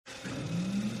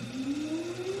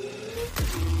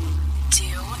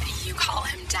You call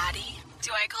him daddy?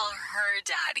 Do I call her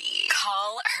daddy?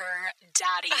 Call her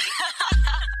daddy.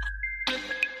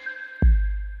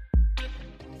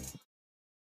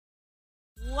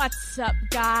 What's up,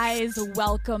 guys?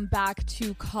 Welcome back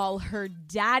to Call Her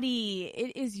Daddy.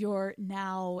 It is your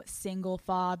now single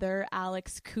father,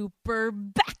 Alex Cooper,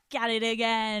 back at it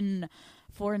again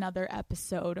for another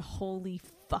episode. Holy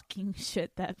fucking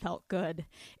shit, that felt good.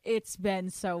 It's been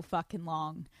so fucking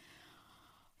long.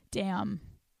 Damn.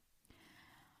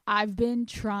 I've been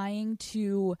trying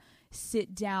to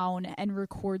sit down and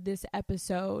record this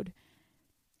episode,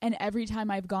 and every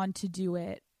time I've gone to do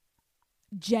it,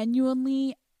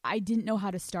 genuinely, I didn't know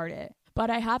how to start it. But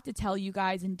I have to tell you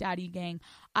guys and Daddy Gang,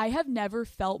 I have never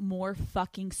felt more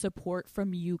fucking support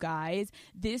from you guys.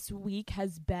 This week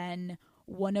has been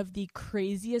one of the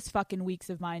craziest fucking weeks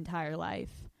of my entire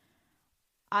life.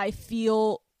 I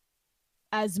feel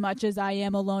as much as I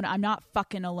am alone, I'm not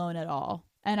fucking alone at all.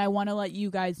 And I want to let you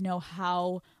guys know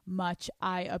how much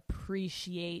I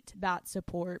appreciate that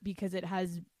support because it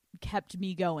has kept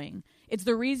me going. It's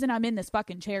the reason I'm in this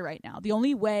fucking chair right now. The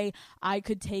only way I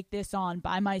could take this on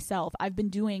by myself, I've been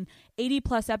doing 80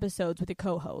 plus episodes with a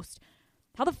co-host.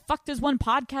 How the fuck does one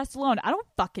podcast alone? I don't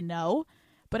fucking know.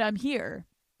 But I'm here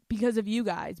because of you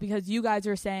guys. Because you guys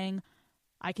are saying,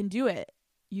 I can do it.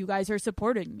 You guys are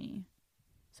supporting me.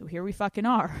 So here we fucking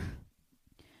are.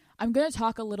 I'm going to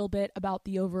talk a little bit about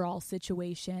the overall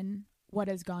situation, what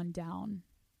has gone down.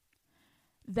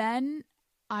 Then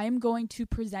I'm going to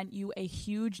present you a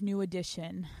huge new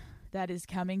addition that is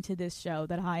coming to this show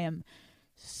that I am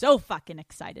so fucking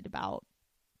excited about.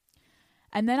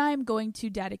 And then I'm going to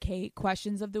dedicate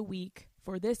questions of the week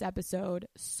for this episode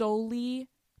solely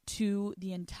to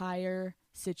the entire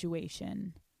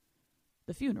situation,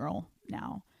 the funeral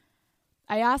now.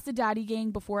 I asked the Daddy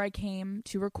Gang before I came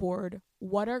to record,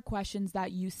 what are questions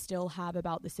that you still have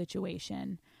about the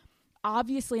situation?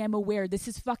 Obviously, I'm aware this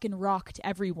has fucking rocked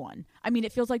everyone. I mean,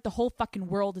 it feels like the whole fucking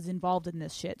world is involved in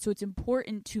this shit. So it's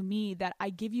important to me that I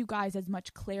give you guys as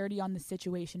much clarity on the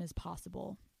situation as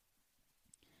possible.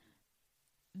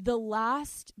 The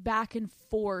last back and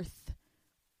forth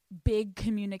big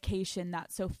communication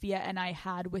that Sophia and I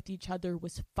had with each other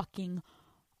was fucking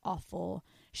awful.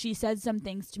 She said some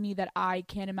things to me that I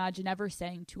can't imagine ever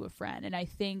saying to a friend. And I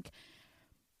think,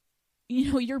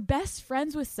 you know, you're best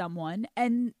friends with someone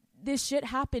and this shit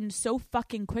happened so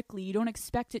fucking quickly. You don't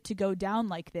expect it to go down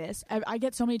like this. I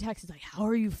get so many texts like, how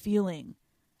are you feeling?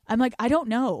 I'm like, I don't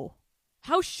know.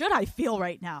 How should I feel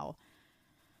right now?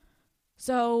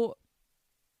 So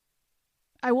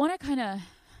I want to kind of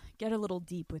get a little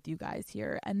deep with you guys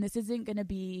here. And this isn't going to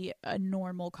be a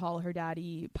normal Call Her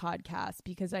Daddy podcast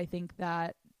because I think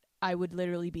that I would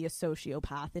literally be a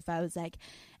sociopath if I was like,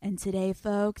 and today,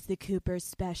 folks, the Cooper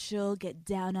special, get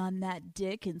down on that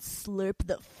dick and slurp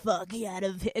the fuck out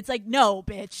of it. It's like, no,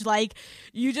 bitch. Like,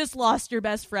 you just lost your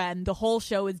best friend. The whole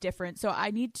show is different. So I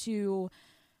need to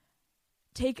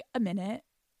take a minute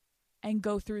and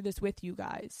go through this with you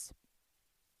guys.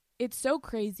 It's so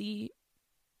crazy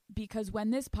because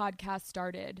when this podcast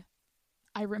started,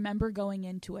 I remember going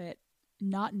into it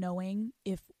not knowing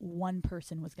if one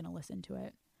person was going to listen to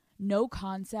it. No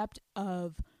concept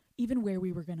of even where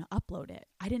we were going to upload it.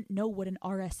 I didn't know what an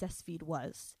RSS feed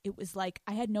was. It was like,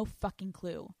 I had no fucking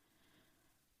clue.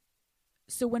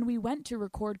 So when we went to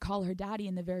record Call Her Daddy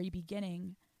in the very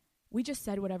beginning, we just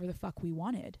said whatever the fuck we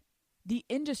wanted. The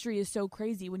industry is so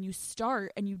crazy. When you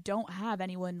start and you don't have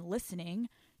anyone listening,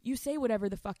 you say whatever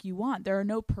the fuck you want. There are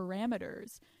no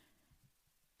parameters.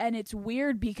 And it's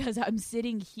weird because I'm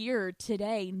sitting here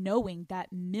today knowing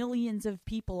that millions of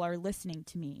people are listening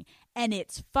to me. And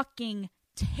it's fucking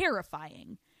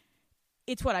terrifying.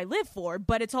 It's what I live for,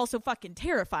 but it's also fucking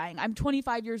terrifying. I'm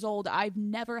 25 years old. I've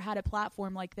never had a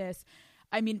platform like this.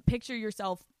 I mean, picture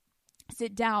yourself,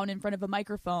 sit down in front of a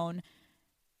microphone,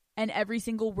 and every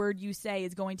single word you say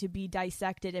is going to be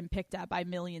dissected and picked up by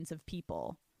millions of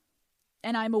people.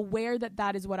 And I'm aware that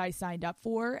that is what I signed up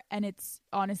for. And it's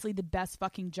honestly the best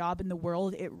fucking job in the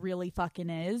world. It really fucking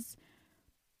is.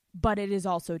 But it is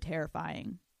also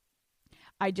terrifying.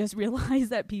 I just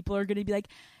realized that people are going to be like,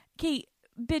 Kate,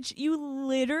 bitch, you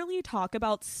literally talk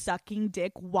about sucking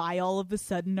dick. Why all of a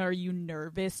sudden are you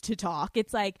nervous to talk?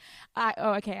 It's like,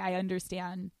 okay, I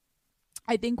understand.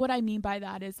 I think what I mean by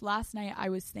that is last night I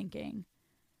was thinking,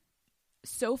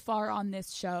 so far on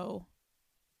this show,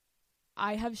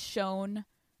 I have shown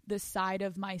the side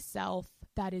of myself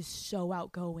that is so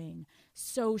outgoing,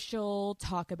 social,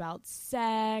 talk about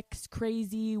sex,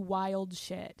 crazy, wild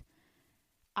shit.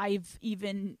 I've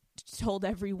even told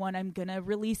everyone I'm going to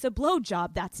release a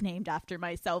blowjob that's named after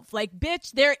myself. Like,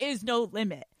 bitch, there is no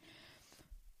limit.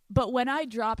 But when I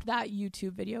dropped that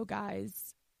YouTube video,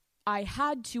 guys, I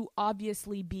had to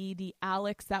obviously be the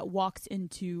Alex that walks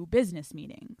into business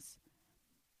meetings.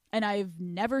 And I've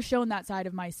never shown that side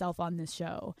of myself on this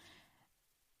show.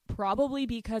 Probably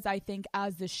because I think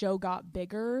as the show got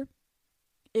bigger,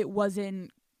 it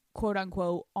wasn't quote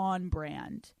unquote on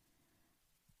brand.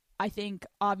 I think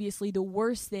obviously the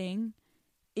worst thing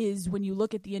is when you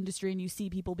look at the industry and you see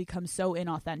people become so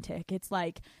inauthentic. It's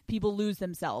like people lose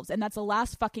themselves, and that's the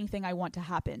last fucking thing I want to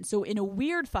happen. So in a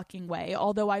weird fucking way,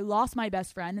 although I lost my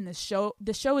best friend and the show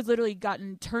has literally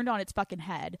gotten turned on its fucking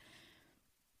head,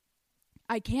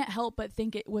 I can't help but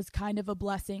think it was kind of a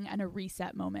blessing and a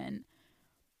reset moment.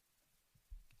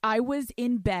 I was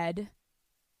in bed,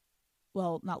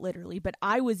 well, not literally, but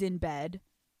I was in bed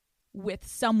with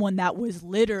someone that was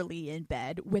literally in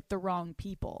bed with the wrong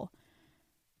people.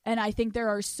 And I think there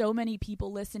are so many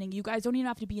people listening. You guys don't even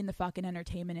have to be in the fucking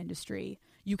entertainment industry.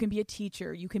 You can be a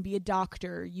teacher. You can be a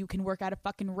doctor. You can work at a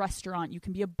fucking restaurant. You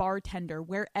can be a bartender,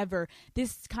 wherever.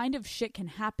 This kind of shit can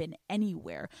happen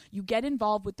anywhere. You get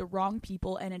involved with the wrong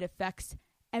people and it affects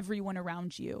everyone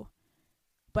around you.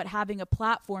 But having a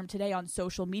platform today on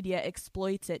social media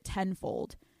exploits it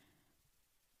tenfold.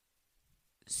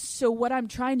 So what I'm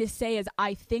trying to say is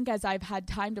I think as I've had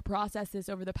time to process this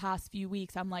over the past few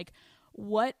weeks, I'm like,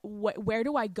 where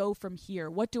do I go from here?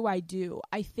 What do I do?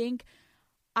 I think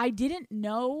I didn't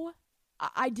know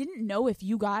if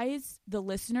you guys, the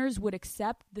listeners, would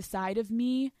accept the side of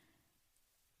me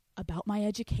about my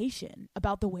education,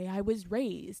 about the way I was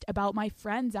raised, about my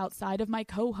friends outside of my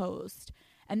co-host,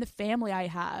 and the family I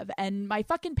have. And my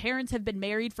fucking parents have been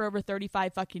married for over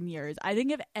 35 fucking years. I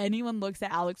think if anyone looks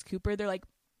at Alex Cooper, they're like,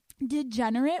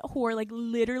 degenerate whore, like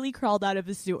literally crawled out of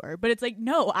a sewer. But it's like,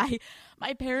 no,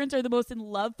 my parents are the most in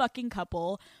love fucking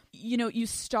couple. You know, you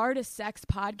start a sex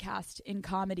podcast in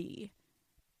comedy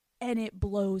and it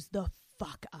blows the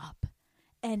fuck up.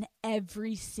 And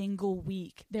every single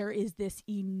week there is this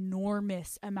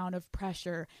enormous amount of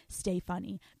pressure. Stay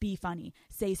funny, be funny,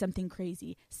 say something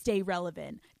crazy, stay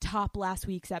relevant, top last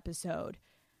week's episode.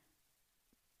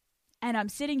 And I'm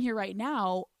sitting here right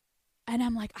now and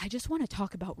I'm like, I just want to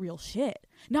talk about real shit.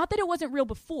 Not that it wasn't real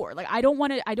before. Like, I don't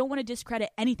want to discredit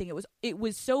anything. It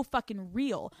was so fucking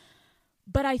real.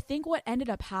 But I think what ended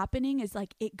up happening is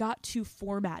like it got too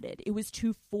formatted. It was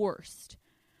too forced.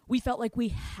 We felt like we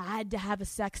had to have a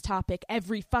sex topic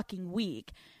every fucking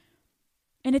week.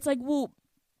 And it's like, well,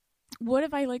 what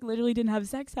if I like literally didn't have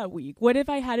sex that week? What if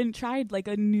I hadn't tried like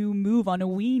a new move on a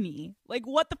weenie? Like,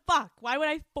 what the fuck? Why would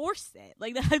I force it?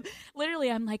 Like that,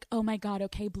 literally, I'm like, oh my God,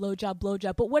 okay,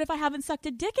 blowjob. But what if I haven't sucked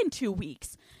a dick in 2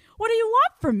 weeks? What do you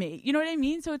want from me? You know what I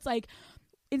mean? So it's like,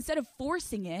 instead of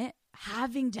forcing it,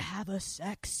 having to have a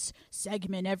sex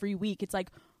segment every week, it's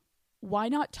like, why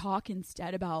not talk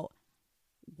instead about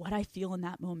what I feel in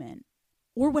that moment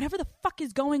or whatever the fuck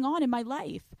is going on in my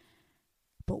life?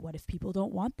 But what if people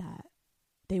don't want that?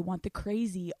 They want the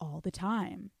crazy all the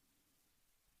time.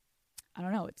 I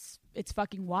don't know. It's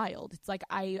fucking wild. It's like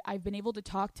I've been able to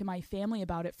talk to my family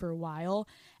about it for a while,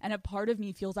 and a part of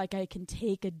me feels like I can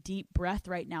take a deep breath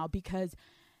right now because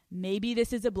maybe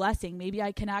this is a blessing. Maybe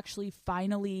I can actually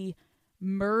finally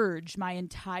merge my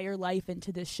entire life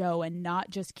into this show and not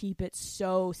just keep it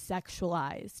so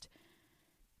sexualized.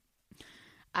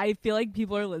 I feel like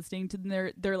people are listening to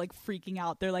them. They're like freaking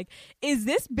out. They're like, is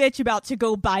this bitch about to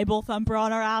go Bible thumper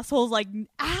on our assholes? Like,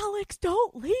 Alex,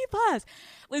 don't leave us.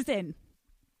 Listen,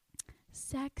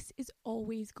 sex is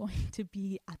always going to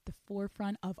be at the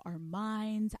forefront of our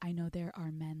minds. I know there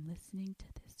are men listening to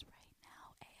this right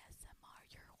now.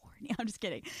 ASMR, you're horny. I'm just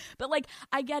kidding. But like,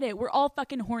 I get it. We're all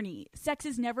fucking horny. Sex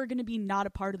is never going to be not a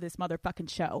part of this motherfucking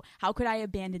show. How could I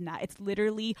abandon that? It's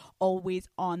literally always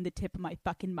on the tip of my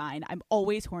fucking mind. I'm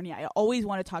always horny. I always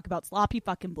want to talk about sloppy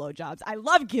fucking blowjobs. I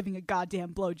love giving a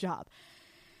goddamn blowjob.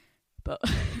 But,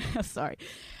 sorry.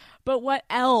 But what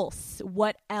else?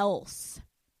 What else?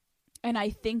 And I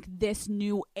think this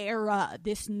new era,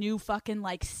 this new fucking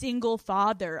like single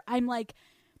father, I'm like,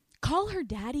 call her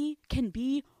daddy can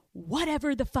be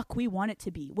whatever the fuck we want it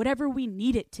to be, whatever we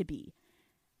need it to be.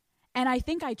 And I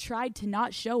think I tried to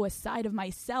not show a side of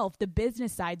myself, the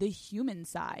business side, the human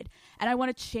side. And I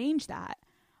want to change that.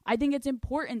 I think it's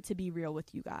important to be real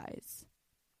with you guys.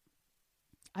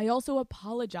 I also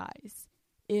apologize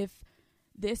if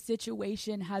this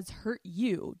situation has hurt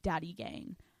you, Daddy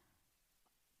Gang.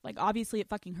 Like, obviously it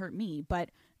fucking hurt me, but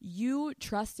you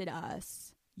trusted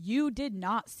us. You did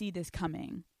not see this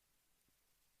coming.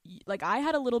 Like, I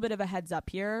had a little bit of a heads up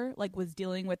here, like, was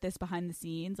dealing with this behind the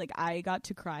scenes. Like, I got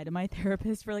to cry to my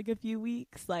therapist for like a few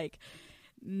weeks. Like,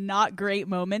 not great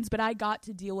moments, but I got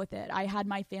to deal with it. I had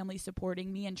my family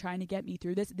supporting me and trying to get me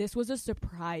through this. This was a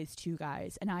surprise to you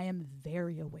guys, and I am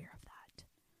very aware of that.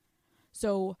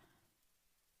 So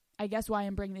I guess why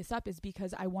I'm bringing this up is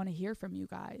because I want to hear from you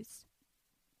guys.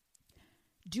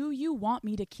 Do you want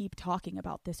me to keep talking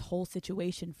about this whole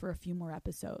situation for a few more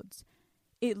episodes?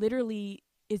 It literally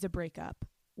is a breakup.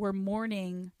 We're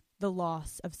mourning the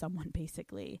loss of someone,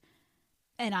 basically.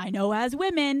 And I know as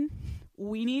women,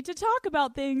 we need to talk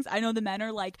about things. I know the men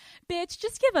are like, bitch,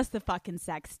 just give us the fucking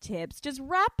sex tips. Just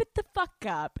wrap it the fuck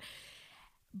up.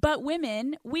 But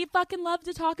women, we fucking love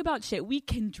to talk about shit. We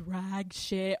can drag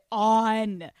shit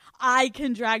on. I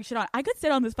can drag shit on. I could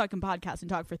sit on this fucking podcast and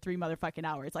talk for 3 motherfucking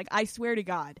hours. Like, I swear to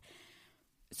God.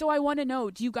 So I want to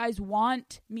know, do you guys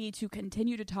want me to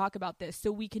continue to talk about this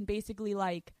so we can basically,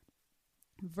 like,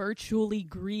 virtually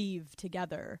grieve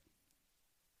together?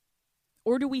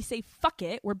 Or do we say, fuck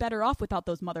it, we're better off without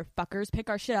those motherfuckers, pick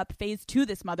our shit up, phase 2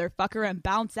 this motherfucker, and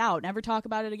bounce out, never talk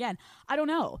about it again? I don't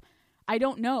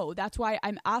know. That's why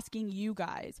I'm asking you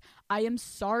guys. I am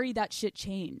sorry that shit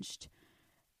changed.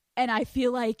 And I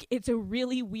feel like it's a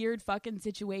really weird fucking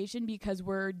situation because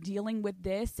we're dealing with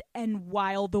this, and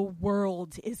while the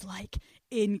world is like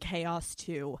in chaos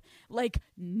too. Like,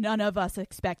 none of us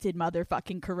expected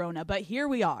motherfucking corona, but here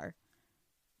we are.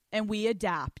 And we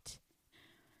adapt.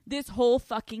 This whole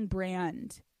fucking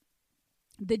brand,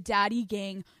 the daddy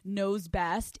gang knows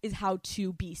best, is how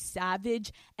to be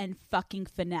savage and fucking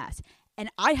finesse. And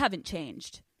I haven't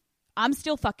changed. I'm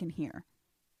still fucking here.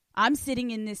 I'm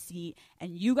sitting in this seat,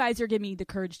 and you guys are giving me the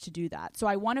courage to do that. So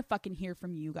I want to fucking hear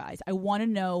from you guys. I want to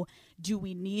know, do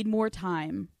we need more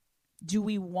time? Do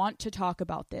we want to talk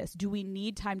about this? Do we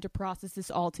need time to process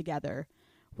this all together?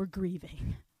 We're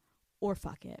grieving. Or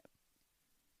fuck it.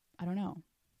 I don't know.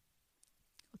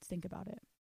 Let's think about it.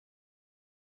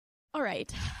 All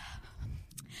right.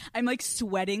 I'm like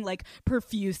sweating like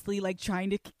profusely, like trying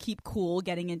to keep cool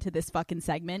getting into this fucking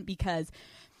segment because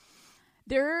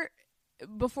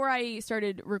before I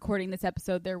started recording this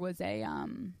episode, there was a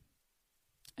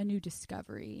new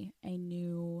discovery, a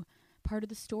new part of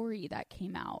the story that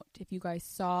came out. If you guys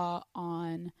saw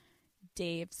on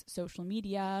Dave's social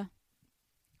media,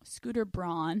 Scooter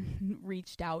Braun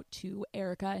reached out to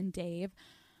Erica and Dave,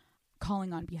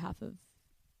 calling on behalf of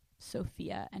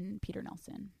Sophia and Peter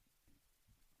Nelson.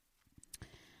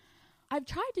 I've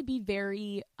tried to be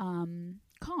very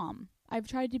calm. I've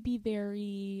tried to be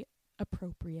very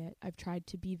appropriate. I've tried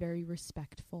to be very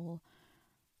respectful.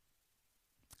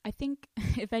 I think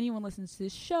if anyone listens to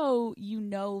this show, you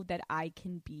know that I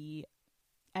can be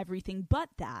everything but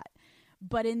that.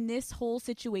 But in this whole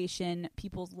situation,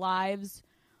 people's lives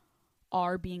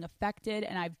are being affected,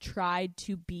 and I've tried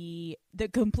to be the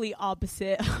complete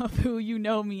opposite of who you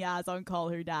know me as on Call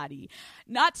Her Daddy.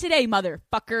 Not today,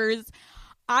 motherfuckers.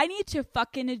 I need to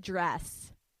fucking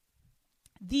address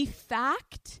the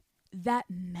fact that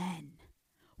men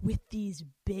with these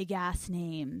big ass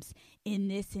names in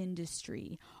this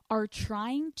industry are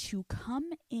trying to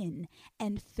come in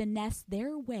and finesse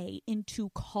their way into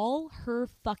Call Her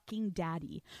fucking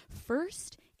Daddy.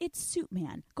 First, it's Suit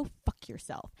Man. Go fuck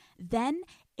yourself. Then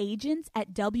agents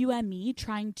at WME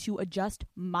trying to adjust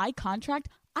my contract.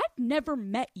 I've never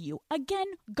met you. Again,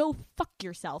 go fuck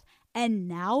yourself. And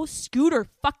now Scooter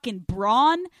fucking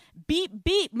Braun, beep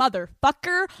beep,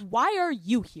 motherfucker. Why are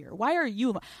you here? Why are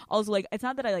you? Also, like, it's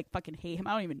not that I like fucking hate him.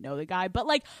 I don't even know the guy, but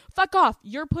like, fuck off.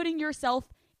 You're putting yourself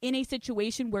in a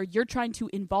situation where you're trying to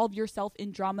involve yourself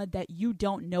in drama that you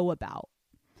don't know about.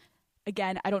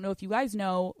 Again, I don't know if you guys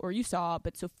know or you saw,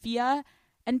 but Sophia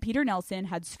and Peter Nelson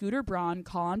had Scooter Braun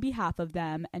call on behalf of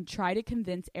them and try to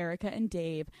convince Erica and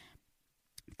Dave,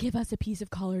 give us a piece of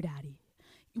Call Her Daddy.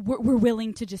 We're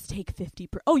willing to just take 50%.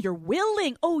 Oh, you're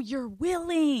willing. Oh, you're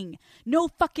willing. No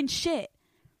fucking shit.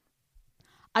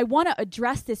 I want to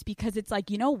address this because it's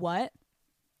like, you know what?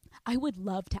 I would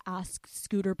love to ask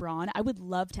Scooter Braun. I would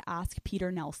love to ask Peter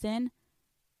Nelson.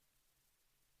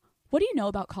 What do you know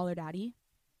about Call Her Daddy?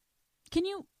 Can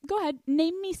you go ahead,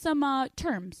 name me some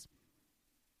terms?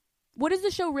 What is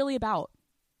the show really about?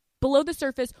 Below the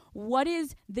surface, what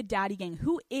is the Daddy Gang?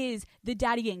 Who is the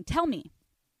Daddy Gang? Tell me.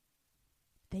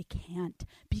 They can't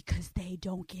because they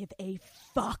don't give a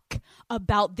fuck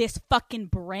about this fucking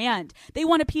brand. They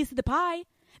want a piece of the pie.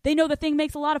 They know the thing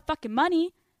makes a lot of fucking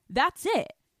money. That's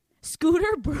it.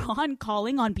 Scooter Braun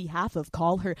calling on behalf of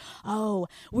Call Her. Oh,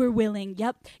 we're willing.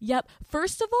 Yep.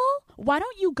 First of all, why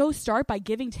don't you go start by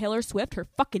giving Taylor Swift her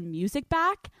fucking music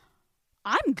back?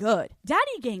 I'm good.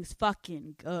 Daddy Gang's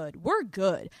fucking good. We're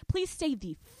good. Please stay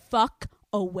the fuck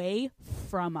away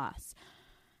from us.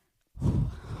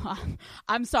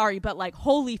 I'm sorry, but like,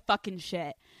 holy fucking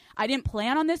shit. I didn't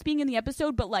plan on this being in the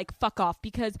episode, but like, fuck off.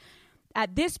 Because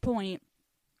at this point,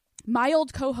 my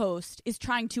old co-host is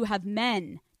trying to have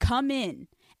men come in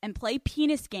and play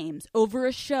penis games over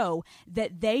a show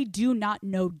that they do not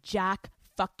know jack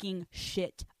fucking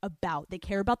shit about. They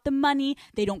care about the money.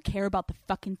 They don't care about the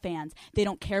fucking fans. They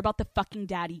don't care about the fucking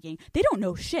daddy game. They don't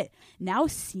know shit. Now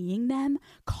seeing them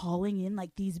calling in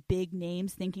like these big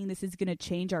names thinking this is going to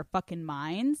change our fucking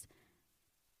minds.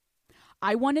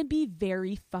 I want to be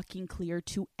very fucking clear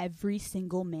to every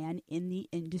single man in the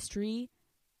industry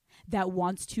that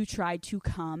wants to try to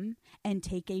come and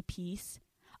take a piece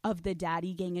of the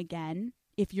daddy gang again.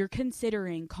 If you're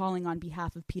considering calling on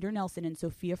behalf of Peter Nelson and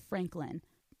Sophia Franklin,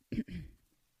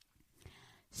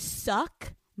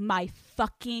 suck my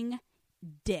fucking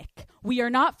dick. We are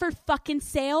not for fucking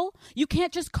sale. You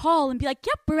can't just call and be like,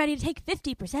 yep, we're ready to take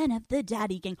 50% of the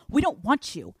daddy gang. We don't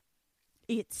want you.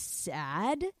 It's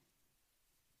sad,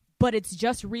 but it's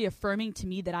just reaffirming to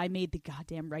me that I made the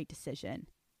goddamn right decision.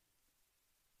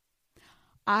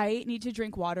 I need to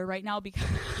drink water right now because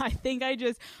I think I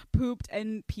just pooped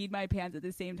and peed my pants at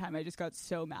the same time. I just got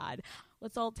so mad.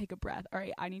 Let's all take a breath. All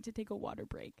right, I need to take a water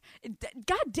break.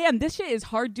 God damn, this shit is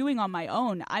hard doing on my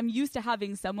own. I'm used to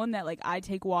having someone that like I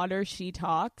take water, she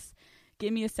talks.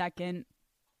 Give me a second.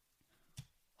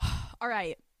 All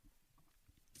right.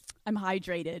 I'm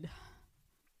hydrated.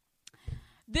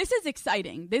 This is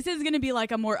exciting. This is going to be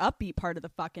like a more upbeat part of the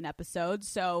fucking episode.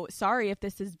 So sorry if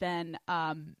this has been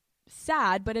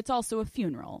sad, but it's also a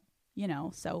funeral, you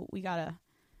know, so we gotta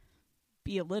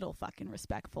be a little fucking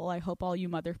respectful. I hope all you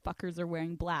motherfuckers are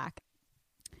wearing black.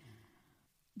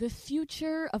 The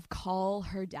future of Call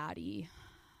Her Daddy.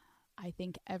 I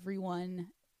think everyone,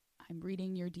 I'm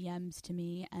reading your DMs to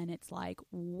me and it's like,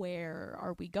 where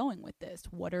are we going with this?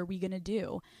 What are we gonna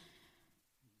do?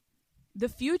 The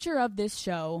future of this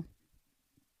show,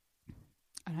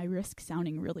 and I risk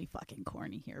sounding really fucking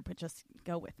corny here, but just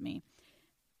go with me.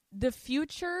 The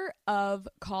future of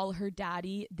Call Her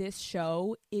Daddy, this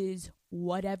show, is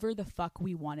whatever the fuck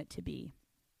we want it to be.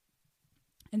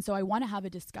 And so I want to have a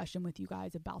discussion with you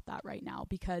guys about that right now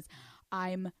because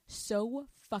I'm so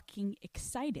fucking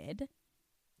excited,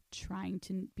 trying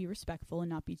to be respectful and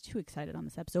not be too excited on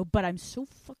this episode, but I'm so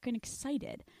fucking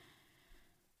excited.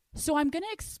 So I'm going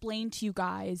to explain to you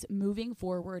guys moving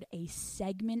forward a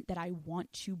segment that I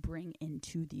want to bring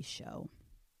into the show.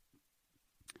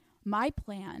 My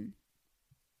plan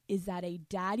is that a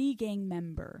daddy gang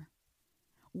member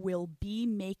will be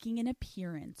making an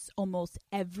appearance almost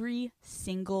every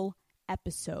single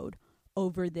episode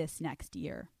over this next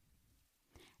year.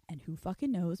 And who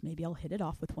fucking knows, maybe I'll hit it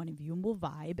off with one of you and we'll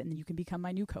vibe and then you can become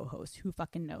my new co-host. Who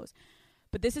fucking knows?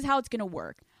 But this is how it's going to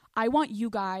work. I want you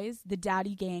guys, the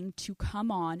daddy gang, to come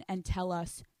on and tell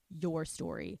us your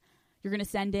story. You're going to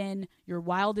send in your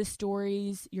wildest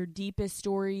stories, your deepest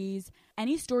stories,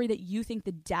 any story that you think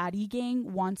the daddy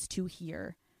gang wants to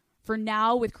hear. For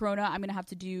now, with Corona, I'm going to have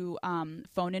to do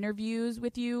phone interviews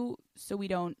with you so we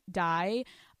don't die.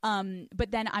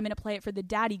 But then I'm going to play it for the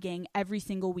daddy gang every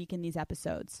single week in these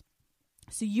episodes.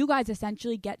 So you guys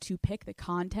essentially get to pick the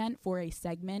content for a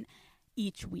segment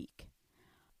each week.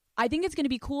 I think it's going to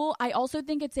be cool. I also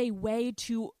think it's a way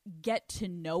to get to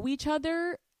know each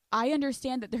other. I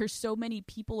understand that there's so many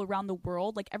people around the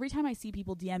world. Like every time I see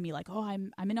people DM me like, oh,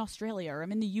 I'm in Australia or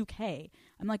I'm in the UK.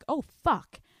 I'm like, oh,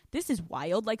 fuck, this is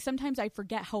wild. Like sometimes I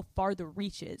forget how far the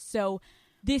reach is. So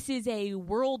this is a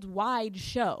worldwide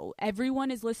show. Everyone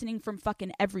is listening from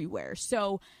fucking everywhere.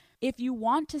 So if you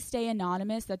want to stay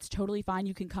anonymous, that's totally fine.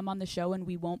 You can come on the show and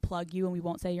we won't plug you and we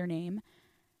won't say your name.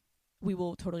 We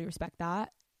will totally respect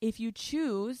that. If you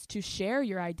choose to share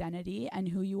your identity and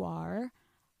who you are,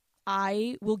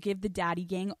 I will give the daddy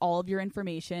gang all of your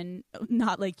information,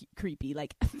 not like creepy,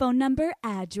 like phone number,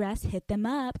 address, hit them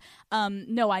up.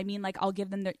 No, I mean like I'll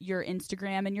give them your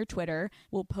Instagram and your Twitter.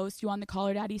 We'll post you on the Call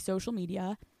Her Daddy social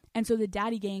media. And so the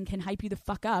daddy gang can hype you the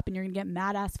fuck up and you're going to get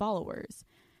mad ass followers.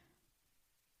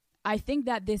 I think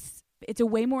that it's a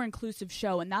way more inclusive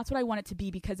show. And that's what I want it to be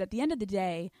because at the end of the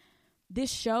day,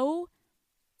 this show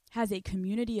has a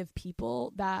community of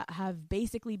people that have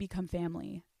basically become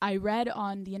family. I read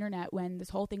on the internet when this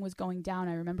whole thing was going down,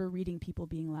 I remember reading people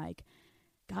being like,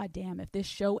 God damn, if this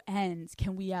show ends,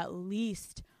 can we at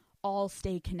least all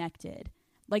stay connected?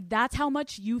 Like, that's how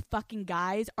much you fucking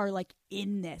guys are, like,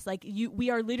 in this. Like, we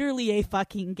are literally a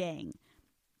fucking gang.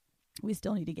 We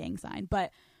still need a gang sign.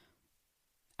 But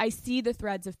I see the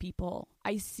threads of people.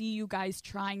 I see you guys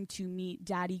trying to meet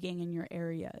daddy gang in your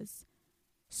areas.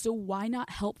 So why not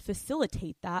help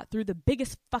facilitate that through the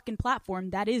biggest fucking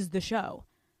platform that is the show?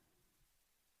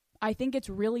 I think it's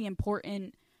really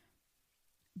important,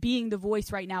 being the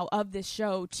voice right now of this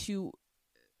show, to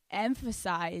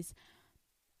emphasize,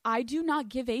 I do not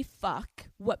give a fuck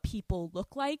what people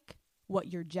look like,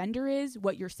 what your gender is,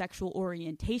 what your sexual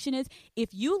orientation is. If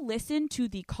you listen to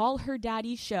the Call Her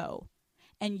Daddy show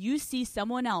and you see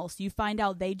someone else, you find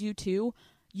out they do too,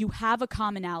 you have a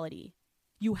commonality.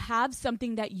 You have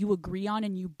something that you agree on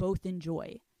and you both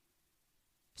enjoy.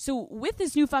 So with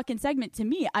this new fucking segment, to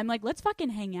me, I'm like, let's fucking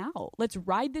hang out. Let's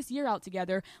ride this year out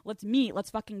together. Let's meet. Let's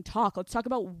fucking talk. Let's talk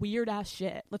about weird ass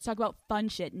shit. Let's talk about fun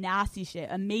shit, nasty shit,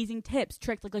 amazing tips,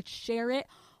 tricks. Like, let's share it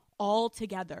all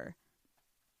together.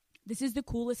 This is the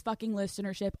coolest fucking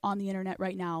listenership on the internet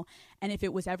right now. And if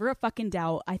it was ever a fucking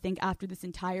doubt, I think after this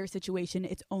entire situation,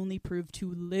 it's only proved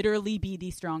to literally be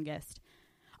the strongest.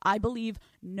 I believe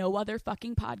no other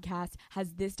fucking podcast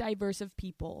has this diverse of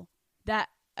people that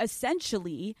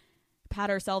essentially pat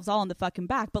ourselves all on the fucking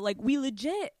back, but like, we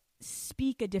legit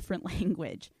speak a different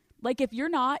language. Like, if you're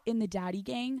not in the daddy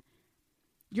gang,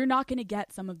 you're not going to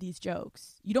get some of these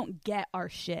jokes. You don't get our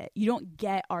shit. You don't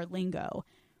get our lingo.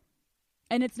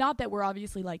 And it's not that we're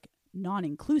obviously like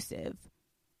non-inclusive,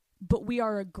 but we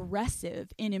are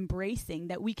aggressive in embracing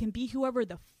that we can be whoever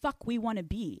the fuck we want to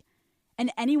be. And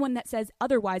anyone that says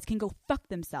otherwise can go fuck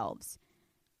themselves.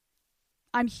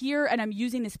 I'm here and I'm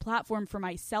using this platform for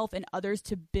myself and others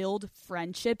to build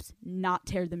friendships, not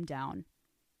tear them down.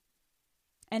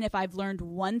 And if I've learned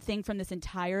one thing from this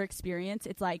entire experience,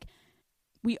 it's like,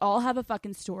 we all have a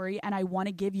fucking story and I want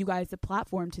to give you guys a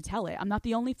platform to tell it. I'm not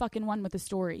the only fucking one with a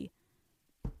story.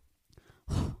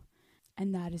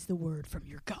 And that is the word from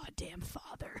your goddamn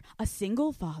father. A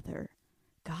single father.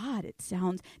 God, it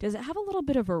sounds, does it have a little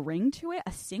bit of a ring to it?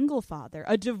 A single father.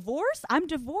 A divorce? I'm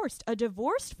divorced. A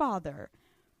divorced father.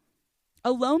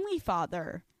 A lonely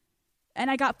father. And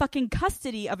I got fucking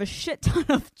custody of a shit ton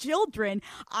of children.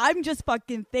 I'm just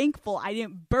fucking thankful I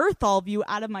didn't birth all of you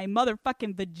out of my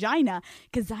motherfucking vagina,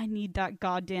 because I need that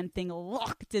goddamn thing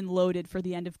locked and loaded for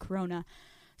the end of Corona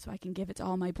so I can give it to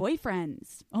all my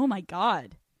boyfriends. Oh my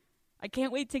God. I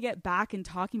can't wait to get back and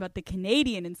talking about the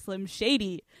Canadian and Slim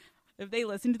Shady. If they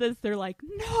listen to this, they're like,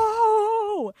 no!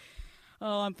 Oh,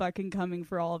 I'm fucking coming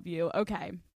for all of you.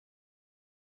 Okay.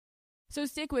 So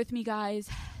stick with me, guys.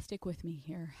 Stick with me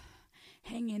here.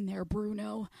 Hang in there,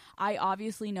 Bruno. I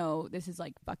obviously know this is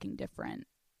like fucking different.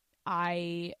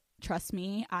 Trust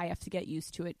me, I have to get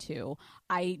used to it too.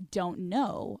 I don't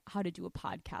know how to do a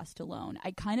podcast alone.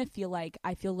 I kind of feel like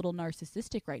I feel a little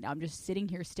narcissistic right now. I'm just sitting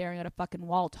here staring at a fucking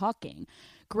wall talking.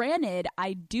 Granted,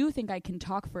 I do think I can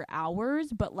talk for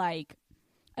hours, but like,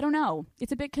 I don't know.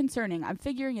 It's a bit concerning. I'm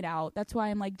figuring it out. That's why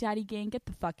I'm like, Daddy Gang, get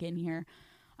the fuck in here.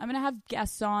 I'm going to have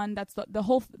guests on. That's the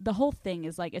whole thing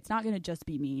is like, it's not going to just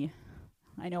be me.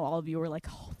 I know all of you are like,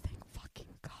 oh, thank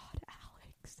fucking God,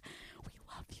 Alex. We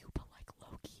love you, but like,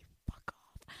 low-key, fuck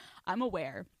off. I'm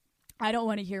aware. I don't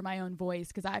want to hear my own voice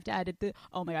because I have to edit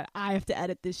I have to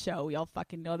edit this show. We all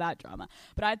fucking know that drama.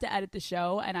 But I have to edit the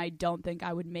show, and I don't think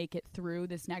I would make it through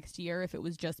this next year if it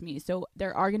was just me. So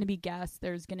there are going to be guests.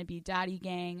 There's going to be Daddy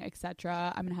Gang,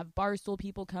 etc. I'm going to have Barstool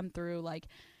people come through. Like,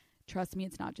 trust me,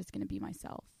 it's not just going to be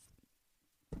myself.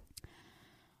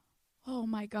 Oh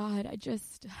my God,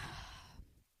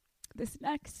 this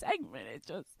next segment,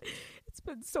 it's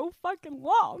been so fucking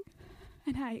long.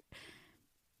 And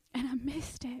I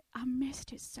missed it. I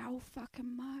missed it so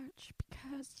fucking much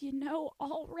because you know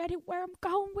already where I'm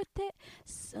going with it.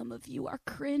 Some of you are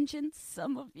cringing.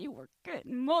 Some of you are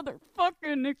getting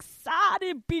motherfucking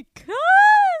excited because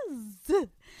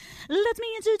let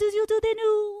me introduce you to the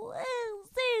new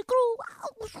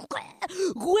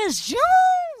question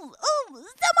of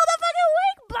the motherfucking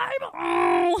week, baby.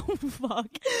 Oh, fuck.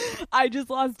 I just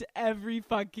lost every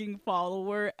fucking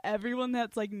follower. Everyone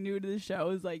that's like new to the show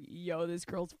is like, yo, this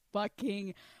girl's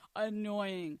fucking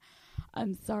annoying.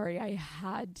 I'm sorry, I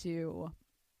had to.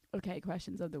 Okay,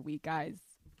 questions of the week, guys.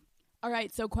 All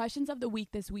right, so questions of the week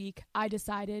this week. I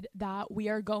decided that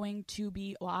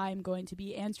I'm going to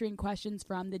be answering questions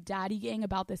from the Daddy Gang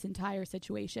about this entire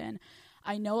situation.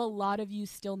 I know a lot of you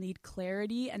still need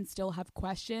clarity and still have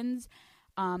questions.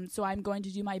 So I'm going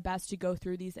to do my best to go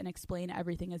through these and explain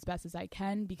everything as best as I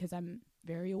can because I'm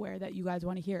very aware that you guys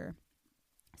want to hear.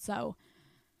 So,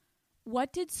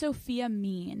 what did Sophia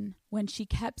mean when she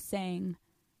kept saying,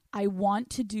 I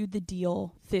want to do the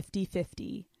deal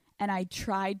 50-50, and I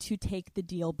tried to take the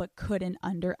deal but couldn't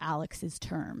under Alex's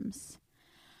terms?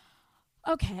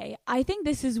 Okay, I think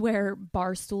this is where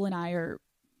Barstool and I are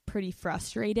pretty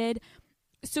frustrated.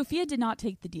 Sophia did not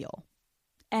take the deal.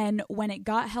 And when it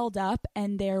got held up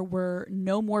and there were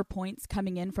no more points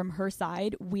coming in from her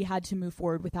side, we had to move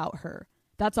forward without her.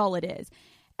 That's all it is.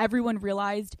 everyone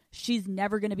realized she's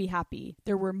never going to be happy.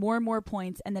 There were more and more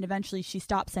points, and then eventually she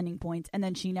stopped sending points, and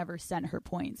then she never sent her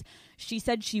points. She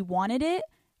said she wanted it.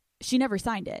 She never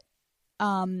signed it.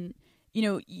 You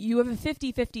know, you have a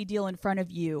 50-50 deal in front of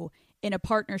you in a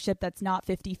partnership that's not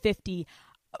 50-50.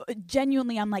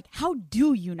 Genuinely, I'm like, how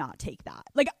do you not take that?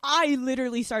 Like, I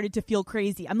literally started to feel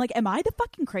crazy. I'm like, am I the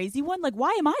fucking crazy one? Like,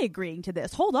 why am I agreeing to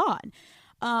this? Hold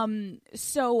on.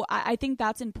 So I think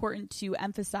that's important to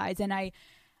emphasize. And I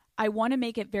want to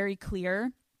make it very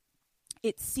clear.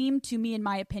 It seemed to me, in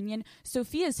my opinion,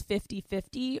 Sophia's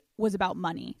 50-50 was about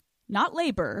money, not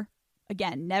labor.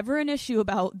 Again, never an issue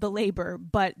about the labor,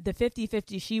 but the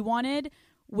 50-50 she wanted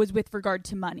was with regard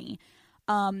to money.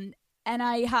 And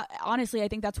honestly, I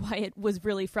think that's why it was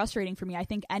really frustrating for me. I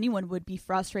think anyone would be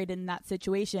frustrated in that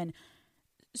situation.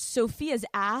 Sophia's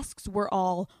asks were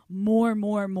all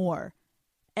more.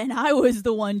 And I was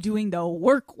the one doing the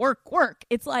work.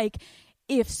 It's like,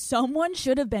 if someone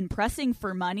should have been pressing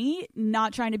for money,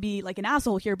 not trying to be like an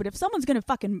asshole here, but if someone's going to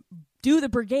fucking do the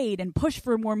brigade and push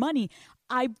for more money,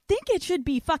 I think it should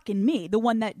be fucking me, the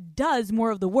one that does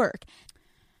more of the work.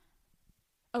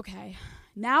 Okay,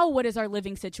 now what is our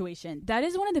living situation? That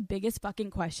is one of the biggest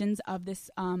fucking questions of this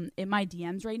in my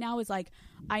DMs right now is like,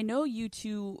 I know you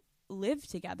two live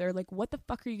together. Like, what the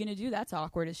fuck are you going to do? That's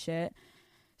awkward as shit.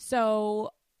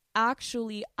 So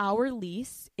actually, our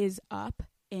lease is up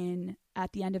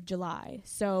at the end of July.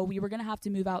 So we were going to have to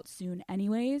move out soon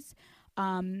anyways.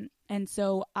 And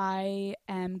so I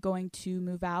am going to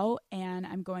move out and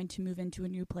I'm going to move into a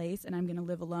new place and I'm going to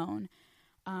live alone.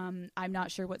 I'm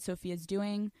not sure what Sophia's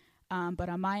doing. But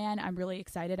on my end, I'm really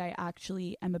excited. I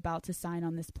actually am about to sign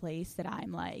on this place that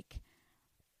I'm like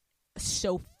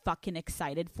so fucking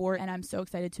excited for. And I'm so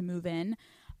excited to move in,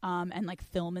 and like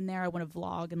film in there. I want to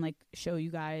vlog and like show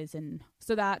you guys. And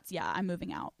so I'm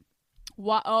moving out.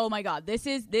 Oh my God, this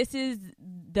is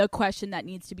the question that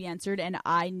needs to be answered, and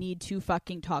I need to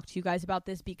fucking talk to you guys about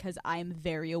this because I'm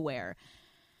very aware.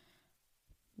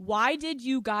 Why did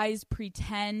you guys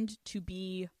pretend to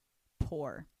be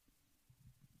poor?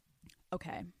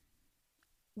 Okay.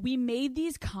 We made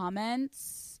these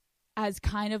comments as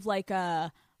kind of like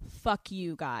a fuck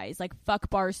you guys, like fuck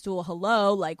Barstool,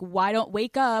 hello, like why don't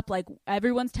wake up, like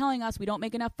everyone's telling us we don't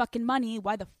make enough fucking money,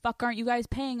 why the fuck aren't you guys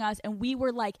paying us? And we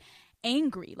were like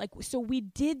angry, like, so we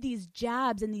did these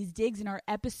jabs and these digs in our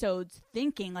episodes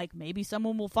thinking like maybe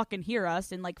someone will fucking hear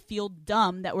us and like feel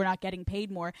dumb that we're not getting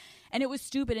paid more, and it was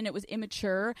stupid and it was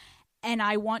immature, and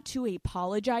I want to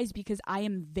apologize because I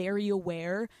am very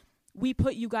aware we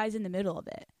put you guys in the middle of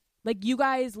it. Like, you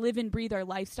guys live and breathe our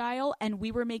lifestyle, and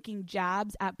we were making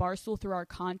jabs at Barstool through our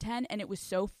content, and it was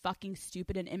so fucking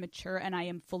stupid and immature, and I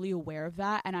am fully aware of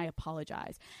that, and I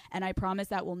apologize. And I promise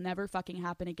that will never fucking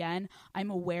happen again. I'm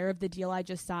aware of the deal I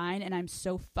just signed, and I'm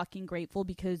so fucking grateful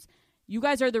because you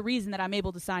guys are the reason that I'm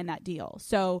able to sign that deal.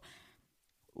 So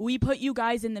we put you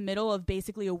guys in the middle of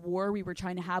basically a war we were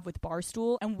trying to have with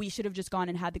Barstool, and we should have just gone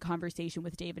and had the conversation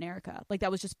with Dave and Erica. Like, that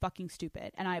was just fucking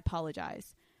stupid, and I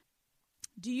apologize.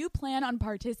 Do you plan on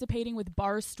participating with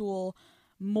Barstool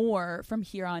more from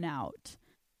here on out?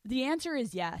 The answer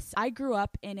is yes. I grew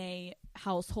up in a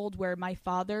household where my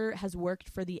father has worked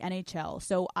for the NHL.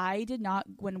 So I did not,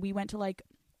 when we went to like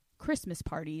Christmas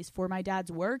parties for my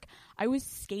dad's work, I was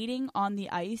skating on the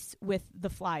ice with the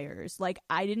Flyers. Like,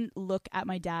 I didn't look at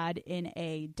my dad in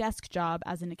a desk job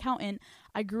as an accountant.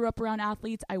 I grew up around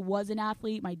athletes. I was an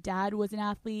athlete. My dad was an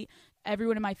athlete.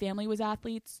 Everyone in my family was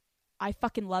athletes. I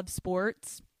fucking love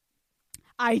sports.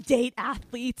 I date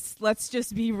athletes. Let's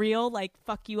just be real. Like,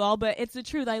 fuck you all. But it's the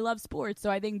truth. I love sports. So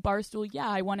I think Barstool, yeah,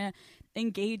 I want to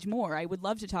engage more. I would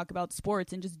love to talk about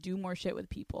sports and just do more shit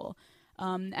with people.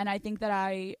 And I think that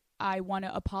I want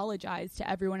to apologize to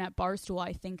everyone at Barstool.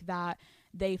 I think that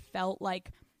they felt like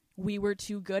we were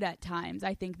too good at times.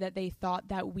 I think that they thought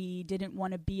that we didn't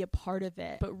want to be a part of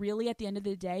it. But really, at the end of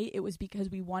the day, it was because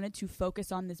we wanted to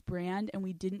focus on this brand and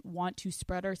we didn't want to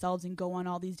spread ourselves and go on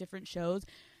all these different shows.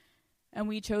 And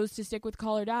we chose to stick with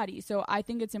Call Her Daddy. So I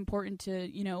think it's important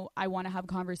to, you know, I want to have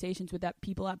conversations with that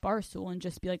people at Barstool and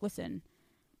just be like, listen,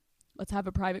 let's have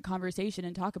a private conversation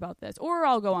and talk about this. Or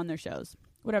I'll go on their shows,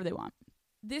 whatever they want.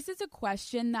 This is a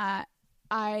question that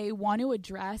I want to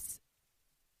address,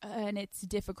 and it's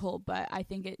difficult, but I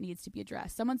think it needs to be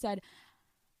addressed. Someone said,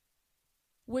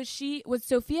 was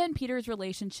Sophia and Peter's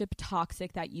relationship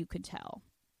toxic that you could tell?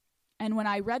 And when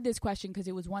I read this question, because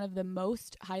it was one of the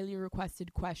most highly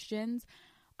requested questions,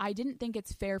 I didn't think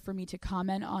it's fair for me to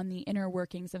comment on the inner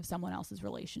workings of someone else's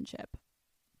relationship.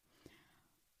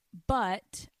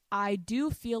 But I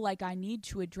do feel like I need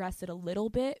to address it a little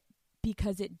bit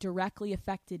because it directly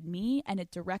affected me and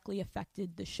it directly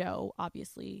affected the show.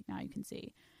 Obviously, now you can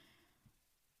see.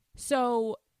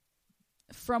 So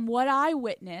from what I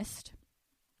witnessed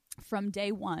from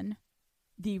day one,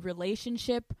 the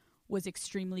relationship was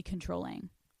extremely controlling.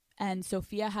 And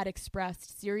Sophia had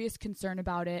expressed serious concern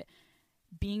about it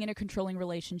being in a controlling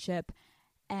relationship.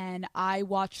 And I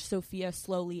watched Sophia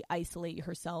slowly isolate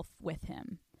herself with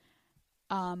him.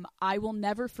 I will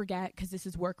never forget, because this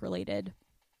is work related.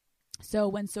 So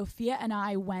when Sophia and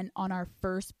I went on our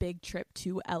first big trip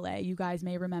to LA, you guys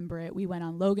may remember it. We went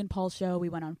on Logan Paul's show, we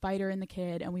went on Fighter and the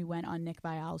Kid, and we went on Nick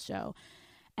Viall's show.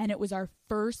 And it was our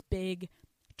first big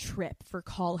trip for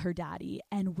Call Her Daddy.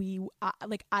 And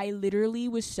I literally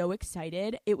was so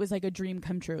excited. It was like a dream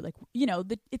come true. Like, you know,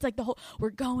 it's like the whole, we're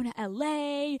going to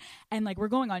LA and like we're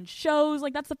going on shows.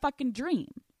 Like, that's the fucking dream.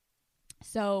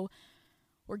 So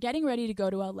we're getting ready to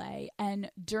go to LA. And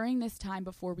during this time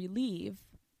before we leave,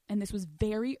 and this was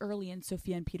very early in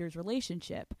Sophia and Peter's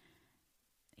relationship,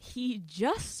 he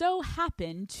just so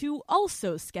happened to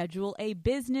also schedule a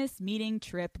business meeting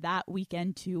trip that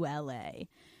weekend to LA.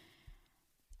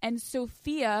 And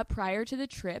Sophia, prior to the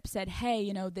trip, said, hey,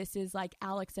 you know, this is like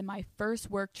Alex and my first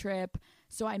work trip,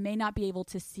 so I may not be able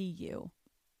to see you.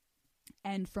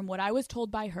 And from what I was told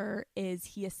by her is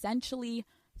he essentially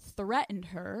threatened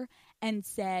her and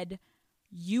said,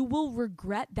 you will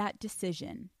regret that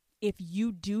decision. If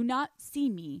you do not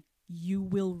see me, you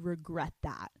will regret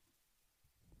that.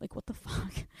 Like, what the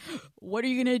fuck? What are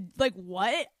you gonna, like,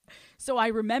 what? So I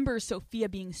remember Sophia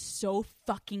being so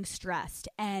fucking stressed.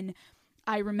 And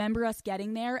I remember us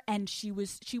getting there and she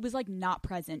was like not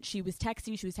present. She was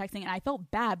texting and I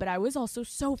felt bad, but I was also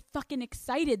so fucking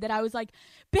excited that I was like,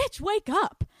 bitch, wake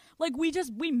up. Like, we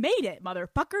made it,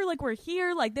 motherfucker. Like, we're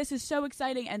here. Like, this is so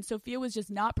exciting. And Sophia was just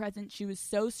not present. She was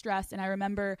so stressed. And I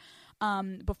remember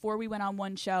before we went on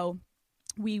one show,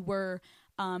 we were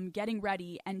getting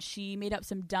ready and she made up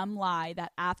some dumb lie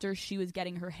that after she was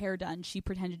getting her hair done, she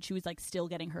pretended she was like still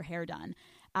getting her hair done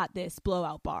at this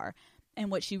blowout bar. And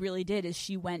what she really did is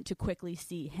she went to quickly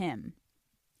see him.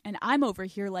 And I'm over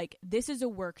here like, this is a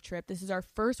work trip. This is our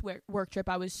first work trip.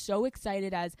 I was so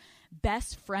excited as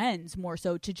best friends, more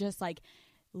so, to just like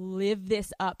live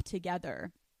this up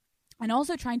together. And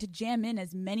also trying to jam in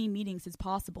as many meetings as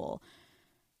possible.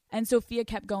 And Sophia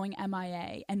kept going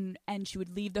MIA and she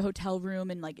would leave the hotel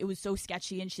room and like it was so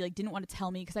sketchy and she like didn't want to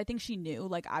tell me because I think she knew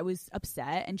like I was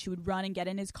upset, and she would run and get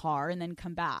in his car and then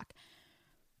come back.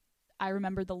 I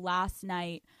remember the last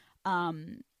night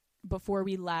before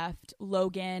we left,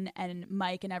 Logan and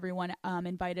Mike and everyone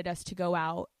invited us to go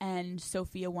out, and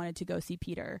Sophia wanted to go see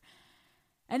Peter.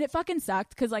 And it fucking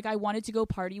sucked because like I wanted to go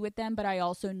party with them, but I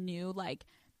also knew like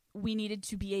we needed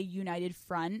to be a united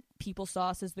front. People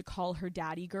saw us as the Call Her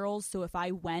Daddy girls. So if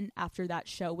I went after that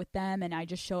show with them and I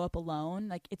just show up alone,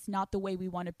 like it's not the way we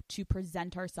wanted to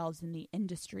present ourselves in the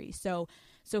industry. So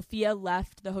Sophia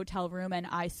left the hotel room and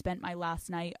I spent my last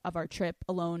night of our trip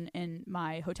alone in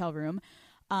my hotel room.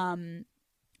 And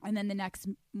then the next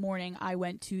morning I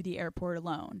went to the airport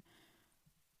alone.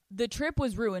 The trip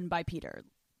was ruined by Peter.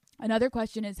 Another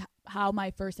question is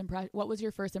what was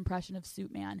your first impression of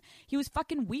Suit Man? He was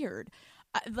fucking weird.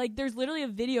 Like, there's literally a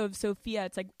video of Sophia.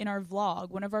 It's like in our vlog,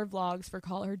 one of our vlogs for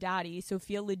Call Her Daddy.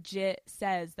 Sophia legit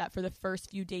says that for the first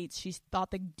few dates, she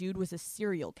thought the dude was a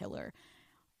serial killer.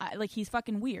 Like, he's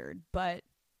fucking weird, but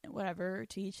whatever,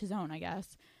 to each his own, I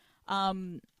guess.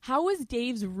 How was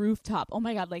Dave's rooftop? Oh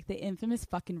my God, like the infamous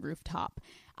fucking rooftop.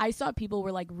 I saw people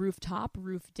were like rooftop,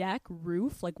 roof deck,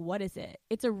 roof. Like, what is it?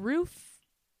 It's a roof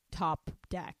top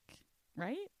deck,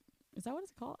 right? Is that what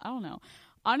it's called? I don't know.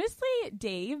 Honestly,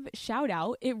 Dave, shout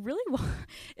out. It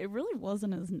really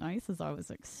wasn't as nice as I was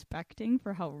expecting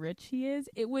for how rich he is.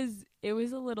 It was like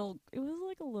a little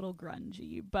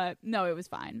grungy, but no, it was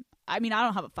fine. I mean, I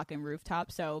don't have a fucking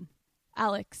rooftop, so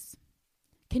Alex,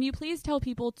 can you please tell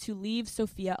people to leave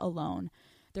Sophia alone?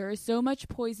 There is so much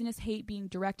poisonous hate being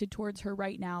directed towards her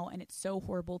right now, and it's so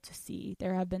horrible to see.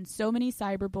 There have been so many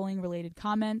cyberbullying related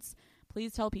comments.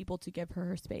 Please tell people to give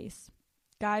her space.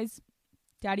 Guys,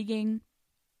 Daddy Gang,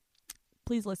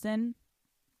 please listen.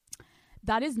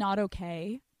 That is not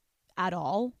okay at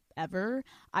all, ever.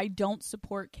 I don't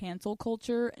support cancel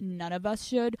culture. None of us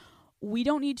should. We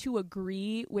don't need to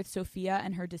agree with Sophia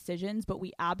and her decisions, but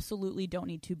we absolutely don't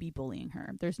need to be bullying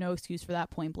her. There's no excuse for that,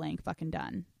 point blank, fucking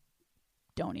done.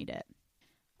 Don't need it.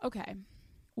 Okay.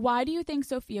 Why do you think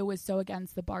Sophia was so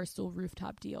against the Barstool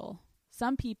rooftop deal?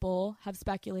 Some people have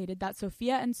speculated that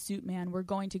Sophia and Suitman were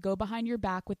going to go behind your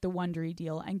back with the Wondery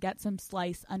deal and get some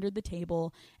slice under the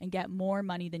table and get more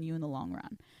money than you in the long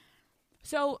run.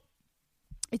 So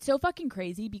it's so fucking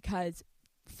crazy because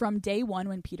from day one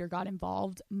when Peter got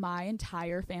involved, my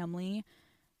entire family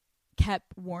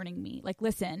kept warning me, like,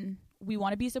 listen, we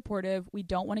want to be supportive. We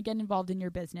don't want to get involved in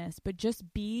your business, but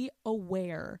just be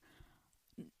aware.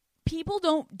 People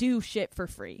don't do shit for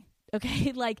free,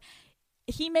 okay? Like,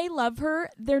 he may love her.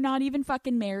 They're not even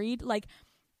fucking married. Like,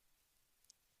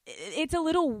 it's a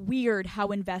little weird how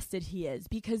invested he is,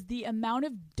 because the amount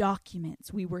of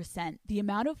documents we were sent, the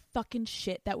amount of fucking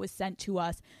shit that was sent to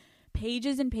us,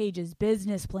 pages and pages,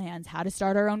 business plans, how to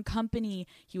start our own company.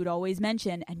 He would always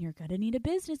mention, and you're going to need a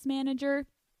business manager.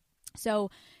 So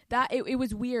that it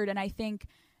was weird. And I think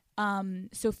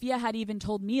Sophia had even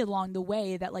told me along the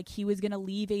way that, like, he was going to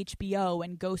leave HBO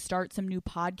and go start some new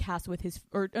podcast with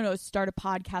start a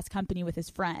podcast company with his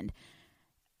friend.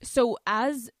 So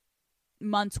as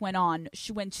months went on,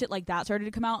 when shit like that started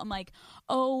to come out, I'm like,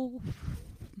 oh,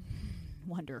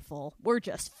 wonderful. We're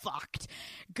just fucked.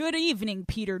 Good evening,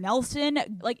 Peter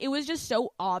Nelson. Like, it was just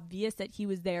so obvious that he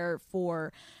was there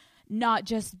for not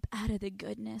just out of the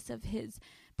goodness of his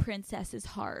princess's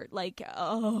heart. Like,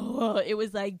 oh, it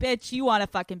was like, bitch, you want a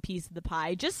fucking piece of the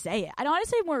pie. Just say it. I'd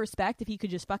honestly have more respect if he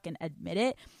could just fucking admit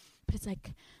it. But it's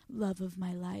like, love of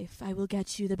my life, I will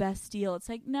get you the best deal. It's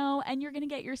like, no, and you're going to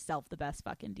get yourself the best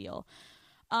fucking deal.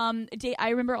 I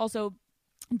remember also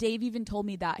Dave even told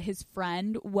me that his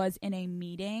friend was in a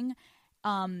meeting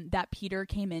that Peter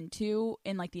came into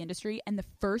in, like, the industry, and the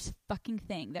first fucking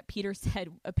thing that Peter said,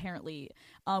 apparently,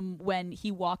 when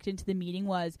he walked into the meeting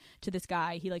was to this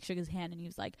guy. He, like, shook his hand and he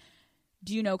was like,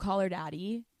 do you know Call Her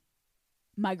Daddy?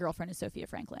 My girlfriend is Sophia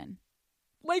Franklin.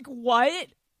 Like, what?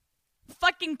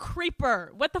 Fucking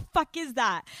creeper. What the fuck is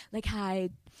that? Like, hi,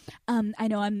 I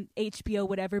know I'm HBO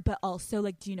whatever, but also,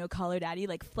 like, do you know Call Her Daddy?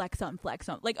 Like, flex on.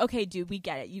 Like, okay, dude, we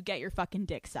get it. You get your fucking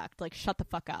dick sucked. Like, shut the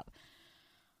fuck up.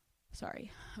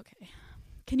 Sorry. Okay.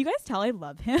 Can you guys tell I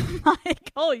love him?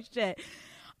 Like, holy shit.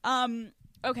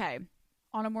 Okay.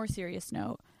 On a more serious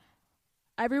note,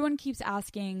 everyone keeps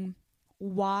asking,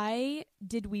 why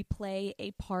did we play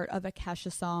a part of a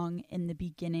Kesha song in the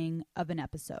beginning of an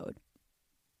episode?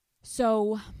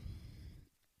 So,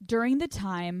 during the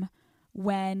time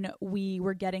when we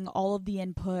were getting all of the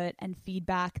input and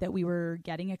feedback that we were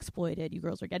getting exploited, you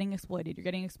girls are getting exploited, you're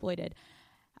getting exploited,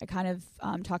 I kind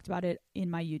of talked about it in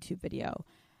my YouTube video.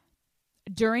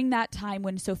 During that time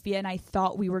when Sophia and I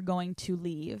thought we were going to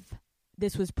leave,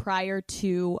 this was prior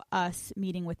to us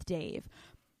meeting with Dave,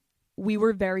 we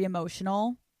were very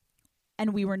emotional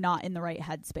and we were not in the right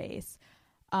headspace.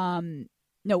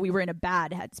 No, we were in a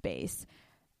bad headspace.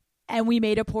 And we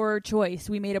made a poor choice.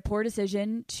 We made a poor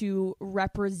decision to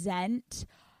represent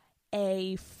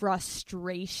a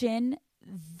frustration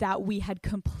that we had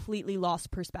completely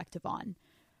lost perspective on.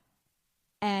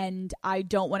 And I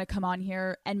don't want to come on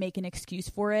here and make an excuse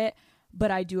for it, but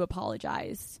I do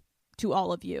apologize to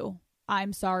all of you.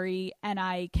 I'm sorry, and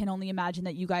I can only imagine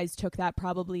that you guys took that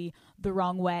probably the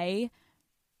wrong way.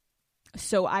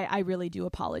 So I really do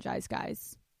apologize,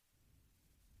 guys.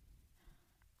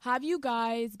 Have you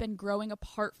guys been growing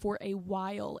apart for a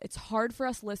while? It's hard for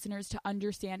us listeners to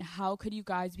understand how could you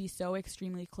guys be so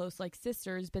extremely close like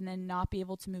sisters, but then not be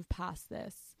able to move past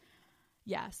this?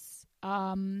 Yes,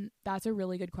 that's a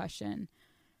really good question.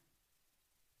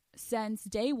 Since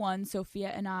day one, Sophia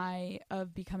and I,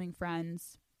 of becoming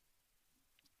friends,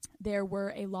 there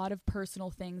were a lot of personal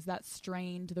things that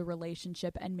strained the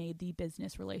relationship and made the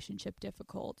business relationship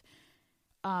difficult.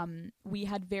 We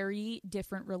had very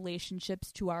different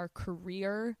relationships to our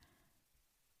career,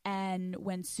 and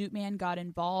when Suitman got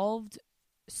involved,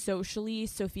 socially,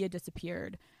 Sophia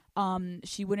disappeared.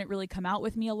 She wouldn't really come out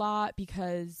with me a lot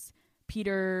because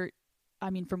Peter,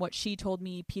 from what she told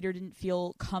me, Peter didn't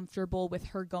feel comfortable with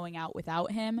her going out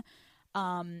without him.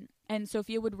 And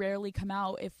Sophia would rarely come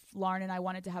out. If Lauren and I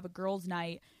wanted to have a girls'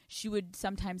 night, she would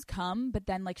sometimes come, but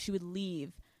then, like, she would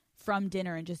leave from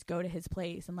dinner and just go to his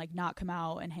place and, like, not come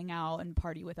out and hang out and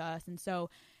party with us. And so,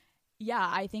 yeah,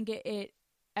 I think it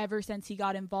ever since he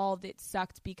got involved, it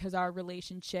sucked because our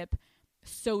relationship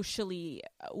socially,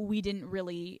 we didn't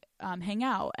really hang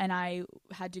out, and I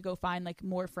had to go find, like,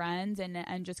 more friends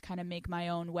and just kind of make my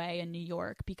own way in New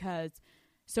York because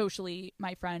socially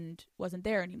my friend wasn't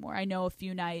there anymore. I know a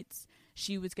few nights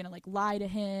she was gonna, like, lie to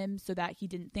him so that he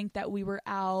didn't think that we were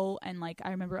out, and, like,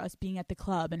 I remember us being at the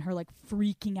club and her, like,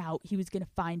 freaking out he was gonna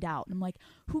find out, and I'm like,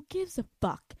 who gives a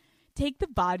fuck? Take the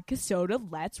vodka soda,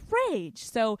 let's rage.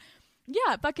 So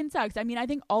yeah, it fucking sucks. I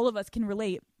think all of us can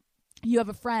relate. You have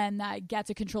a friend that gets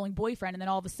a controlling boyfriend and then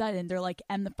all of a sudden they're like,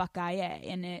 M the fuck IA,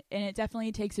 and it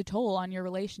definitely takes a toll on your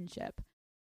relationship.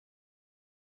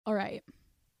 All right.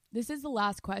 This is the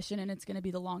last question, and it's going to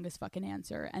be the longest fucking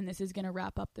answer, and this is going to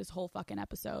wrap up this whole fucking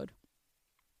episode.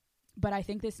 but I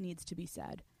think this needs to be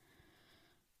said.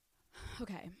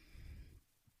 Okay.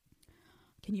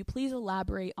 Can you please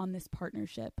elaborate on this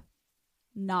partnership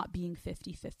not being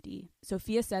 50-50?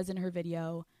 Sophia says in her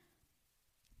video,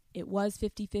 it was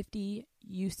 50-50.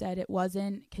 You said it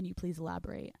wasn't. Can you please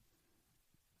elaborate?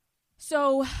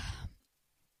 So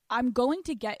I'm going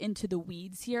to get into the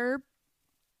weeds here.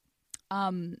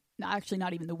 Actually,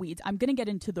 not even the weeds. I'm going to get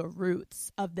into the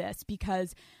roots of this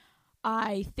because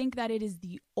I think that it is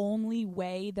the only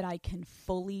way that I can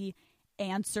fully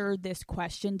answer this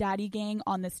question, Daddy Gang,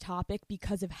 on this topic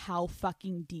because of how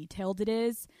fucking detailed it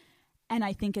is. And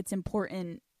I think it's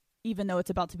important, even though it's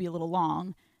about to be a little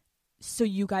long, so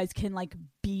you guys can like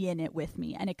be in it with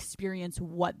me and experience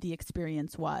what the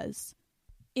experience was.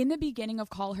 In the beginning of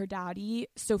Call Her Daddy,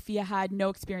 Sophia had no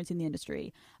experience in the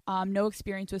industry, no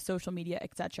experience with social media,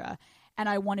 etc. And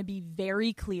I want to be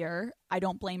very clear, I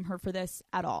don't blame her for this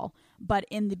at all. But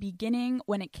in the beginning,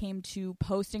 when it came to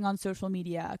posting on social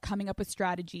media, coming up with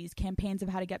strategies, campaigns of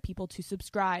how to get people to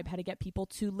subscribe, how to get people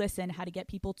to listen, how to get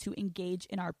people to engage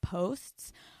in our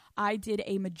posts, I did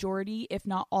a majority, if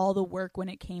not all the work when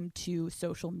it came to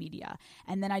social media.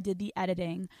 And then I did the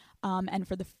editing. And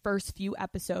for the first few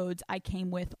episodes, I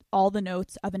came with all the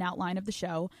notes of an outline of the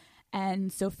show.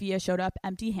 And Sophia showed up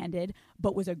empty-handed,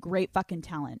 but was a great fucking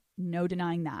talent. No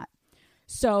denying that.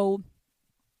 So,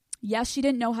 yes, she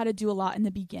didn't know how to do a lot in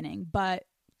the beginning, but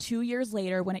 2 years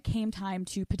later, when it came time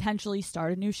to potentially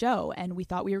start a new show, and we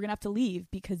thought we were going to have to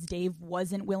leave because Dave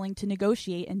wasn't willing to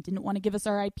negotiate and didn't want to give us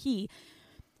our IP,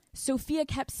 Sophia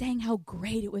kept saying how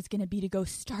great it was going to be to go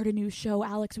start a new show.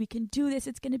 Alex, we can do this.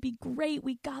 It's going to be great.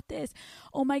 We got this.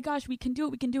 Oh my gosh, we can do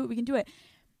it. We can do it. We can do it.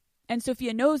 And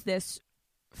Sophia knows this.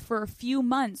 For a few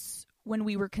months when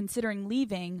we were considering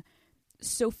leaving,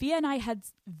 Sophia and I had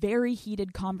very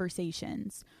heated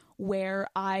conversations where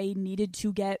I needed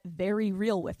to get very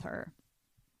real with her.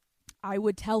 I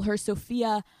would tell her,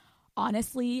 Sophia,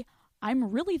 honestly,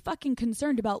 I'm really fucking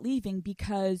concerned about leaving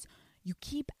because you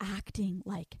keep acting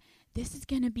like this is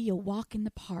going to be a walk in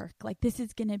the park. Like this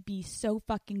is going to be so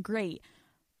fucking great.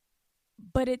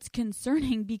 But it's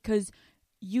concerning because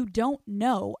you don't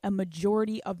know a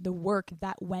majority of the work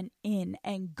that went in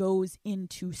and goes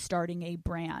into starting a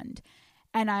brand.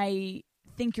 And I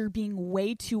think you're being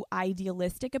way too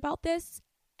idealistic about this.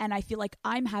 And I feel like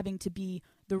I'm having to be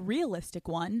the realistic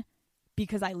one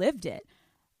because I lived it.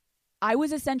 I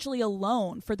was essentially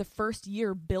alone for the first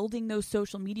year building those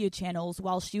social media channels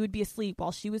while she would be asleep,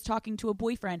 while she was talking to a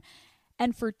boyfriend.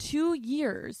 And for 2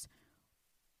 years,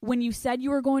 when you said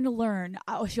you were going to learn,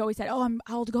 she always said,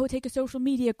 I'll go take a social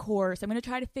media course. I'm going to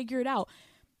try to figure it out.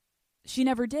 She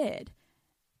never did.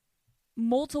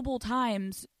 Multiple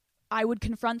times, I would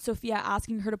confront Sophia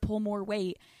asking her to pull more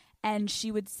weight. And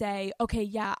she would say, okay,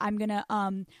 yeah, I'm going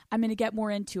to get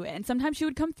more into it. And sometimes she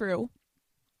would come through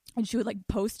and she would like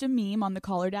post a meme on the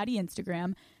Call Her Daddy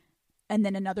Instagram. And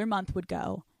then another month would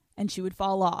go and she would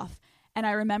fall off. And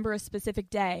I remember a specific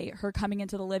day, her coming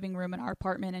into the living room in our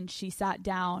apartment, and she sat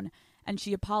down and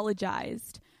she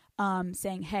apologized,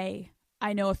 saying, hey,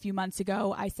 I know a few months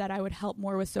ago I said I would help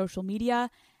more with social media,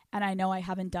 and I know I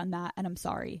haven't done that, and I'm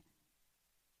sorry.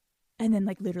 And then,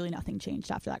 like, literally nothing changed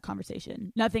after that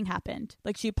conversation. Nothing happened.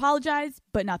 Like, she apologized,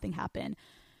 but nothing happened.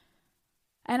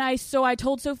 And I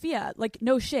told Sophia, like,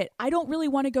 no shit, I don't really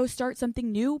want to go start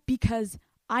something new because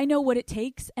I know what it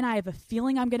takes, and I have a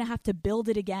feeling I'm going to have to build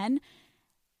it again.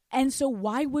 And so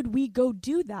why would we go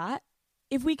do that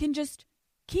if we can just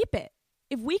keep it?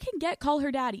 If we can get Call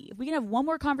Her Daddy, if we can have one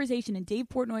more conversation and Dave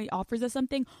Portnoy offers us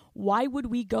something, why would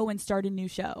we go and start a new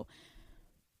show?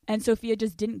 And Sophia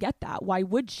just didn't get that. Why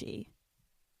would she?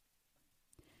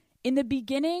 In the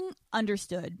beginning,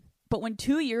 understood. But when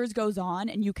 2 years goes on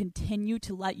and you continue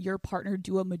to let your partner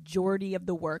do a majority of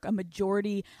the work, a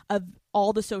majority of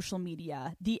all the social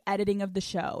media, the editing of the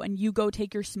show, and you go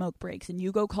take your smoke breaks and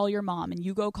you go call your mom and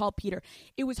you go call Peter,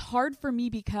 it was hard for me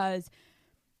because,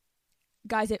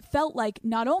 guys, it felt like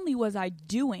not only was I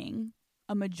doing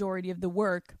a majority of the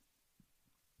work,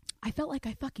 I felt like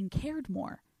I fucking cared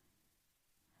more.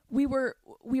 We were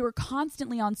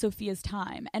constantly on Sophia's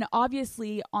time and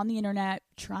obviously on the internet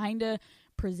trying to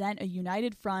present a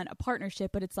united front, a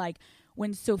partnership, but it's like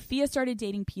when Sophia started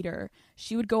dating Peter,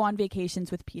 she would go on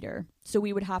vacations with Peter. So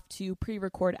we would have to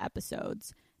pre-record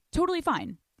episodes. Totally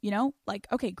fine, you know? Like,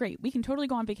 okay, great. We can totally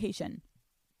go on vacation.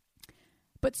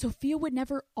 But Sophia would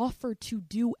never offer to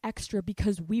do extra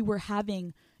because we were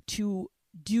having to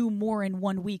do more in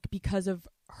 1 week because of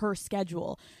her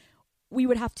schedule. We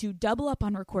would have to double up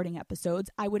on recording episodes.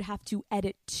 I would have to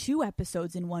edit 2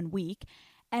 episodes in 1 week.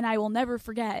 And I will never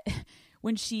forget,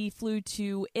 when she flew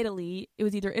to Italy. It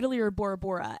was either Italy or Bora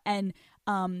Bora. And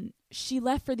she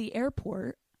left for the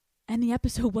airport and the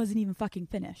episode wasn't even fucking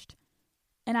finished.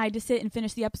 And I had to sit and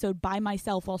finish the episode by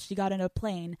myself while she got in a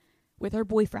plane with her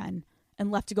boyfriend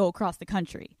and left to go across the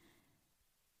country.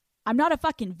 I'm not a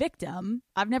fucking victim.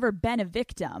 I've never been a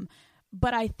victim.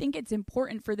 But I think it's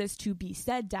important for this to be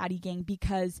said, Daddy Gang,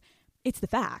 because it's the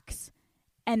facts.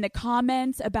 And the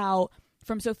comments about,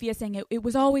 from Sophia saying it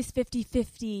was always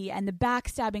 50-50 and the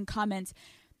backstabbing comments.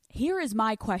 Here is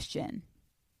my question.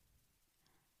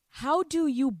 How do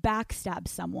you backstab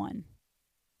someone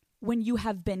when you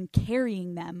have been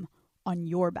carrying them on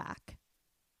your back?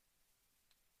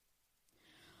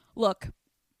 Look,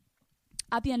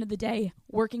 at the end of the day,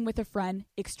 working with a friend,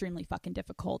 extremely fucking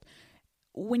difficult.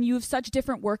 When you have such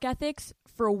different work ethics,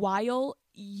 for a while,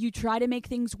 you try to make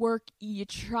things work. You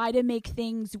try to make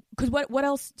things, because what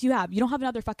else do you have? You don't have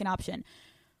another fucking option.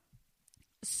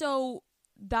 So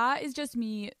that is just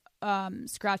me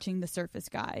scratching the surface,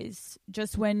 guys.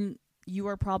 Just when you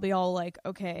are probably all like,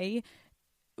 okay,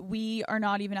 we are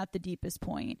not even at the deepest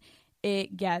point.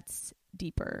 It gets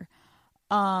deeper.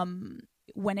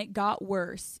 When it got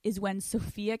worse is when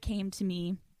Sophia came to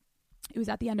me. It was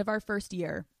at the end of our first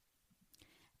year.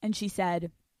 And she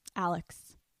said,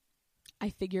 Alex, I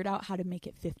figured out how to make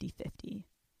it 50-50.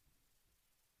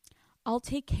 I'll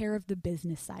take care of the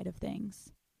business side of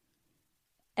things.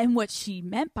 And what she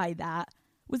meant by that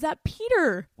was that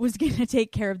Peter was going to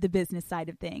take care of the business side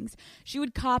of things. She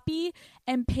would copy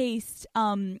and paste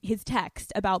his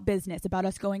text about business, about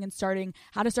us going and starting,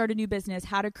 how to start a new business,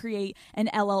 how to create an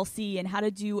LLC, and how to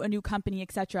do a new company,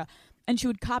 etc. And she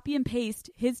would copy and paste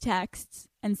his texts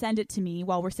and send it to me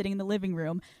while we're sitting in the living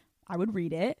room. I would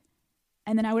read it,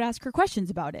 and then I would ask her questions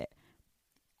about it.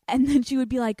 And then she would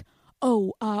be like,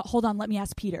 oh, hold on, let me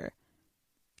ask Peter.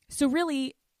 So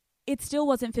really, it still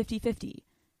wasn't 50-50.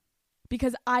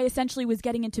 Because I essentially was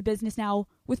getting into business now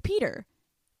with Peter.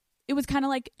 It was kind of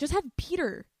like, just have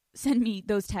Peter send me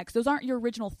those texts. Those aren't your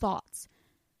original thoughts.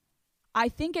 I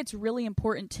think it's really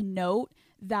important to note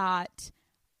that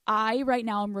I right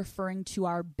now am referring to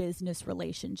our business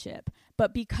relationship.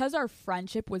 But because our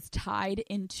friendship was tied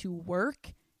into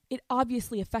work, it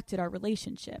obviously affected our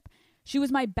relationship. She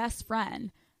was my best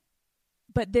friend.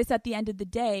 But this, at the end of the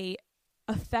day,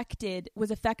 was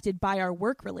affected by our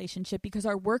work relationship because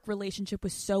our work relationship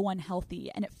was so unhealthy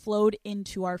and it flowed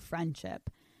into our friendship.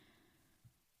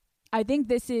 I think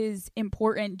this is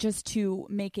important just to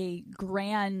make a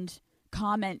grand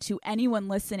comment to anyone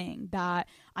listening that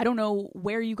I don't know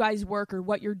where you guys work or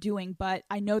what you're doing, but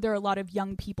I know there are a lot of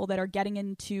young people that are getting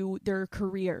into their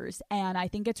careers, and I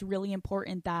think it's really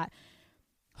important that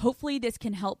hopefully this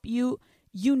can help you.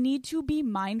 You need to be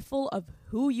mindful of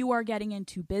who you are getting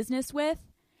into business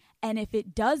with. And if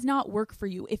it does not work for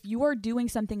you, if you are doing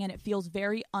something and it feels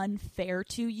very unfair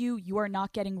to you, you are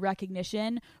not getting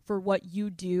recognition for what you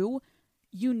do,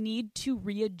 you need to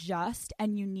readjust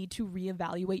and you need to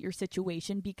reevaluate your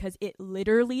situation, because it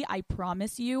literally, I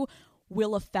promise you,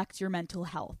 will affect your mental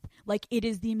health. Like, it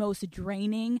is the most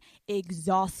draining,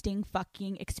 exhausting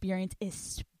fucking experience,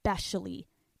 especially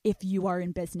if you are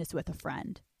in business with a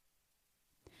friend.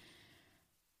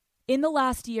 In the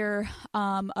last year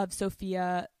of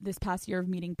Sophia, this past year of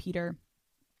meeting Peter,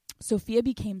 Sophia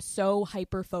became so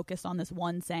hyper-focused on this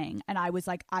one saying, and I was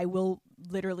like, I will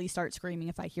literally start screaming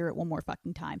if I hear it one more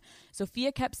fucking time.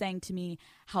 Sophia kept saying to me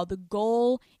how the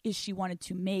goal is she wanted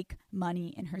to make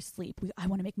money in her sleep. I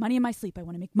want to make money in my sleep. I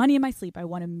want to make money in my sleep. I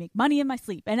want to make money in my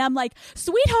sleep. And I'm like,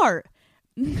 sweetheart,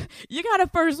 you got to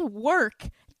first work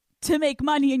to make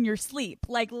money in your sleep.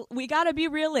 Like, we got to be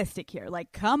realistic here.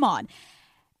 Like, come on.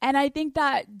 And I think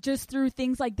that just through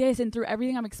things like this and through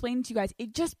everything I'm explaining to you guys,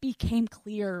 it just became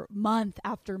clear month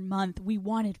after month. We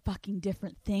wanted fucking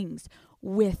different things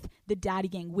with the Daddy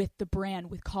Gang, with the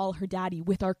brand, with Call Her Daddy,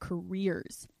 with our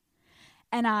careers.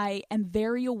 And I am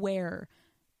very aware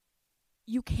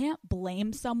you can't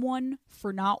blame someone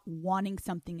for not wanting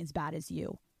something as bad as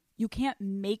you. You can't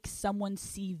make someone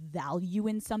see value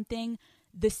in something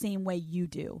the same way you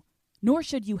do, nor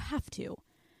should you have to.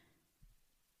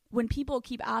 When people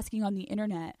keep asking on the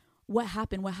internet, what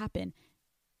happened?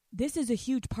 This is a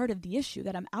huge part of the issue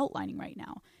that I'm outlining right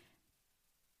now.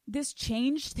 This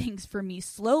changed things for me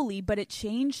slowly, but it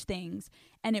changed things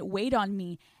and it weighed on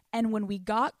me. And when we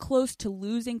got close to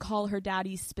losing Call Her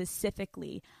Daddy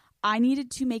specifically, I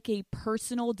needed to make a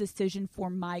personal decision for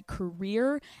my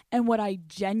career and what I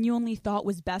genuinely thought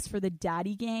was best for the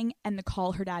Daddy Gang and the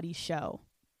Call Her Daddy show.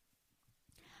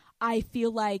 I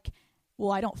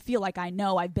don't feel like I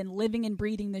know. I've been living and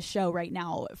breathing this show right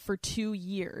now for 2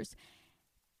 years.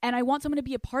 And I want someone to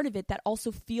be a part of it that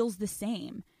also feels the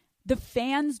same. The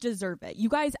fans deserve it. You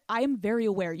guys, I am very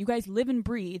aware. You guys live and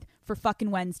breathe for fucking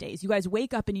Wednesdays. You guys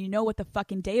wake up and you know what the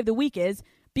fucking day of the week is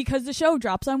because the show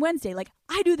drops on Wednesday. Like,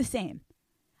 I do the same.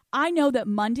 I know that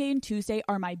Monday and Tuesday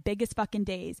are my biggest fucking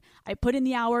days. I put in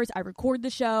the hours, I record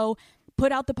the show,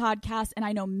 put out the podcast, and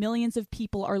I know millions of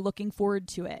people are looking forward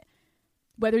to it.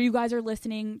 Whether you guys are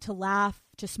listening to laugh,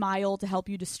 to smile, to help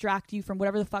you distract you from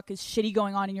whatever the fuck is shitty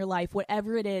going on in your life,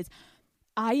 whatever it is,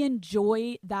 I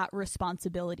enjoy that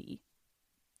responsibility.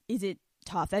 Is it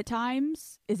tough at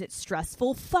times? Is it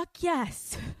stressful? Fuck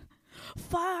yes.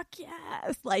 Fuck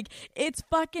yes. Like, it's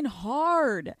fucking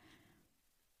hard.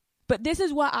 But this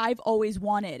is what I've always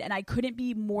wanted, and I couldn't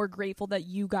be more grateful that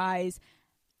you guys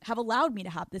have allowed me to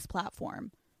have this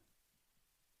platform.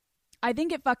 I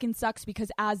think it fucking sucks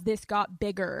because as this got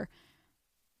bigger,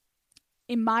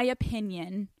 in my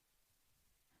opinion,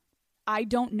 I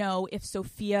don't know if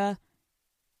Sophia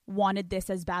wanted this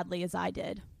as badly as I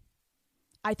did.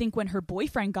 I think when her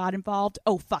boyfriend got involved,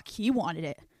 oh fuck, he wanted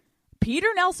it. Peter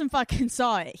Nelson fucking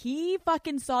saw it. He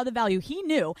fucking saw the value. He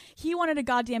knew. He wanted a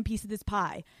goddamn piece of this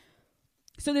pie.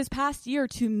 So this past year,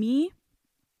 to me,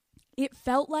 it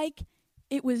felt like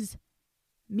it was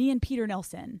me and Peter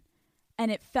Nelson. And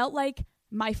it felt like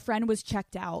my friend was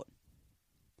checked out.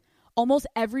 Almost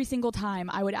every single time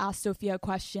I would ask Sophia a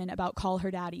question about Call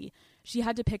Her Daddy, she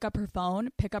had to pick up her phone,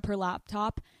 pick up her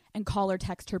laptop, and call or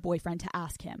text her boyfriend to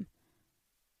ask him.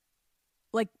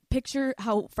 Like, picture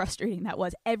how frustrating that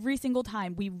was. Every single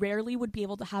time, we rarely would be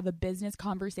able to have a business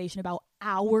conversation about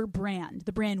our brand,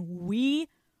 the brand we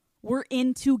were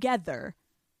in together,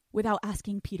 without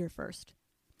asking Peter first.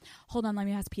 Hold on, let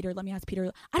me ask Peter. I don't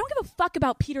give a fuck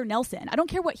about Peter Nelson. I don't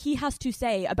care what he has to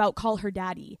say about Call Her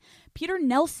Daddy. Peter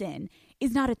Nelson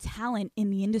is not a talent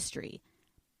in the industry.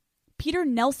 Peter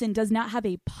Nelson does not have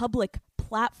a public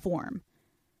platform.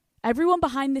 Everyone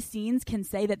behind the scenes can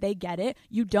say that they get it.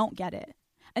 You don't get it.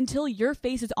 Until your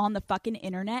face is on the fucking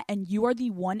internet and you are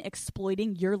the one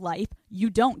exploiting your life,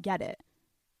 you don't get it.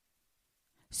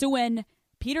 So when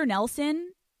Peter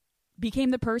Nelson became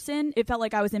the person it felt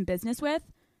like I was in business with,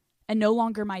 and no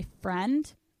longer my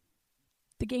friend,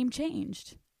 the game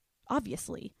changed.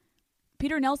 Obviously.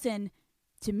 Peter Nelson,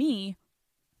 to me,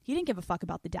 he didn't give a fuck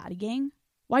about the daddy gang.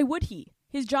 Why would he?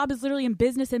 His job is literally in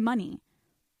business and money.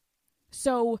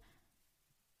 So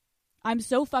I'm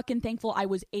so fucking thankful I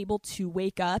was able to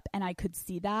wake up and I could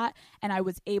see that, and I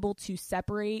was able to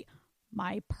separate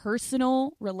my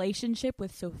personal relationship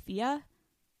with Sophia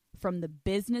from the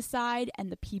business side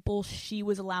and the people she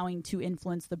was allowing to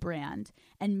influence the brand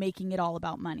and making it all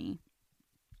about money.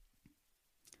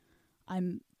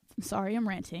 I'm sorry I'm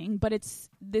ranting, but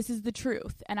this is the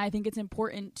truth. And I think it's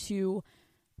important to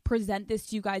present this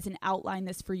to you guys and outline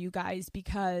this for you guys,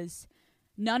 because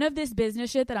none of this business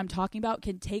shit that I'm talking about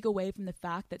can take away from the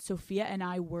fact that Sophia and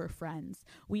I were friends.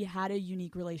 We had a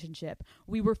unique relationship.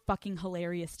 We were fucking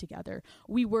hilarious together.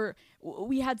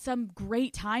 We had some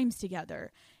great times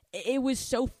together. It was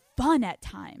so fun at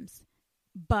times,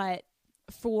 but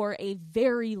for a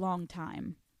very long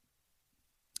time,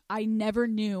 I never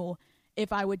knew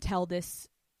if I would tell this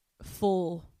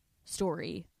full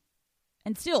story.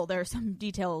 And still, there are some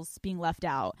details being left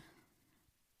out.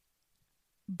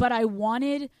 But I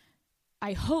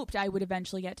hoped I would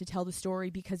eventually get to tell the story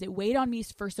because it weighed on me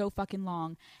for so fucking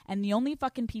long. And the only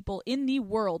fucking people in the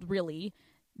world, really,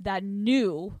 that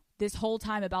knew this whole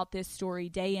time about this story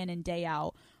day in and day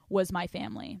out was my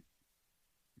family.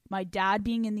 My dad,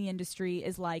 being in the industry,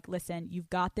 is like, listen, you've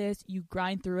got this, you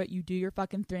grind through it, you do your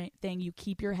fucking thing, you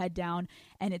keep your head down,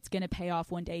 and it's going to pay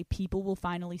off one day. People will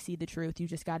finally see the truth. You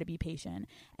just got to be patient.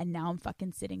 And now I'm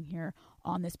fucking sitting here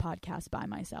on this podcast by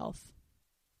myself.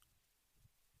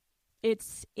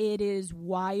 It is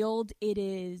wild. It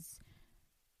is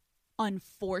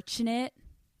unfortunate.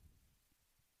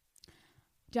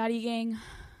 Daddy gang,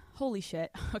 holy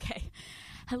shit. Okay.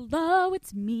 Hello,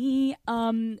 it's me.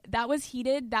 That was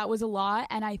heated. That was a lot.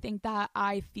 And I think that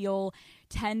I feel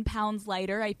 10 pounds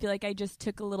lighter. I feel like I just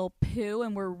took a little poo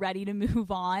and we're ready to move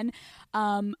on.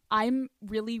 I'm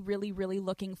really, really, really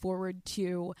looking forward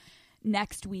to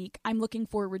next week. I'm looking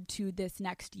forward to this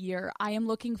next year. I am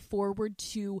looking forward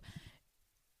to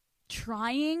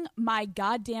trying my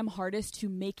goddamn hardest to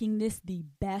making this the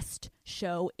best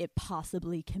show it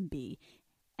possibly can be.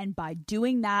 And by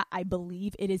doing that, I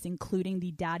believe it is including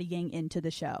the Daddy Gang into the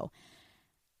show.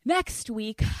 Next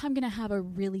week, I'm going to have a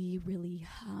really, really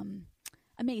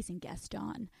amazing guest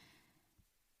on.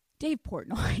 Dave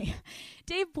Portnoy.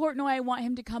 Dave Portnoy, I want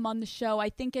him to come on the show.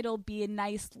 I think it'll be a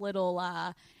nice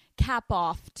little cap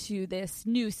off to this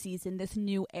new season, this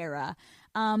new era.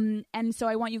 And so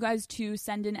I want you guys to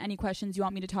send in any questions you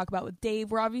want me to talk about with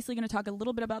Dave. We're obviously going to talk a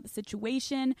little bit about the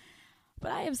situation,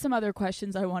 but I have some other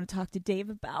questions I want to talk to Dave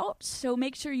about. So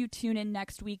make sure you tune in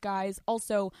next week, guys.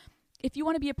 Also, if you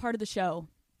want to be a part of the show,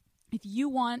 if you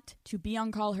want to be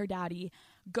on Call Her Daddy,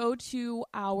 go to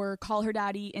our Call Her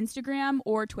Daddy Instagram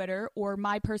or Twitter, or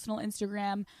my personal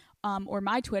Instagram or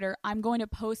my Twitter. I'm going to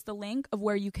post the link of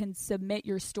where you can submit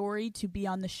your story to be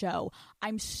on the show.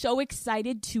 I'm so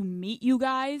excited to meet you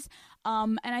guys,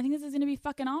 and I think this is going to be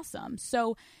fucking awesome.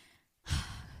 So,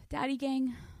 Daddy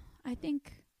Gang, I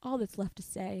think all that's left to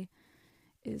say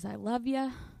is I love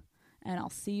you, and I'll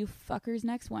see you fuckers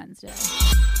next Wednesday.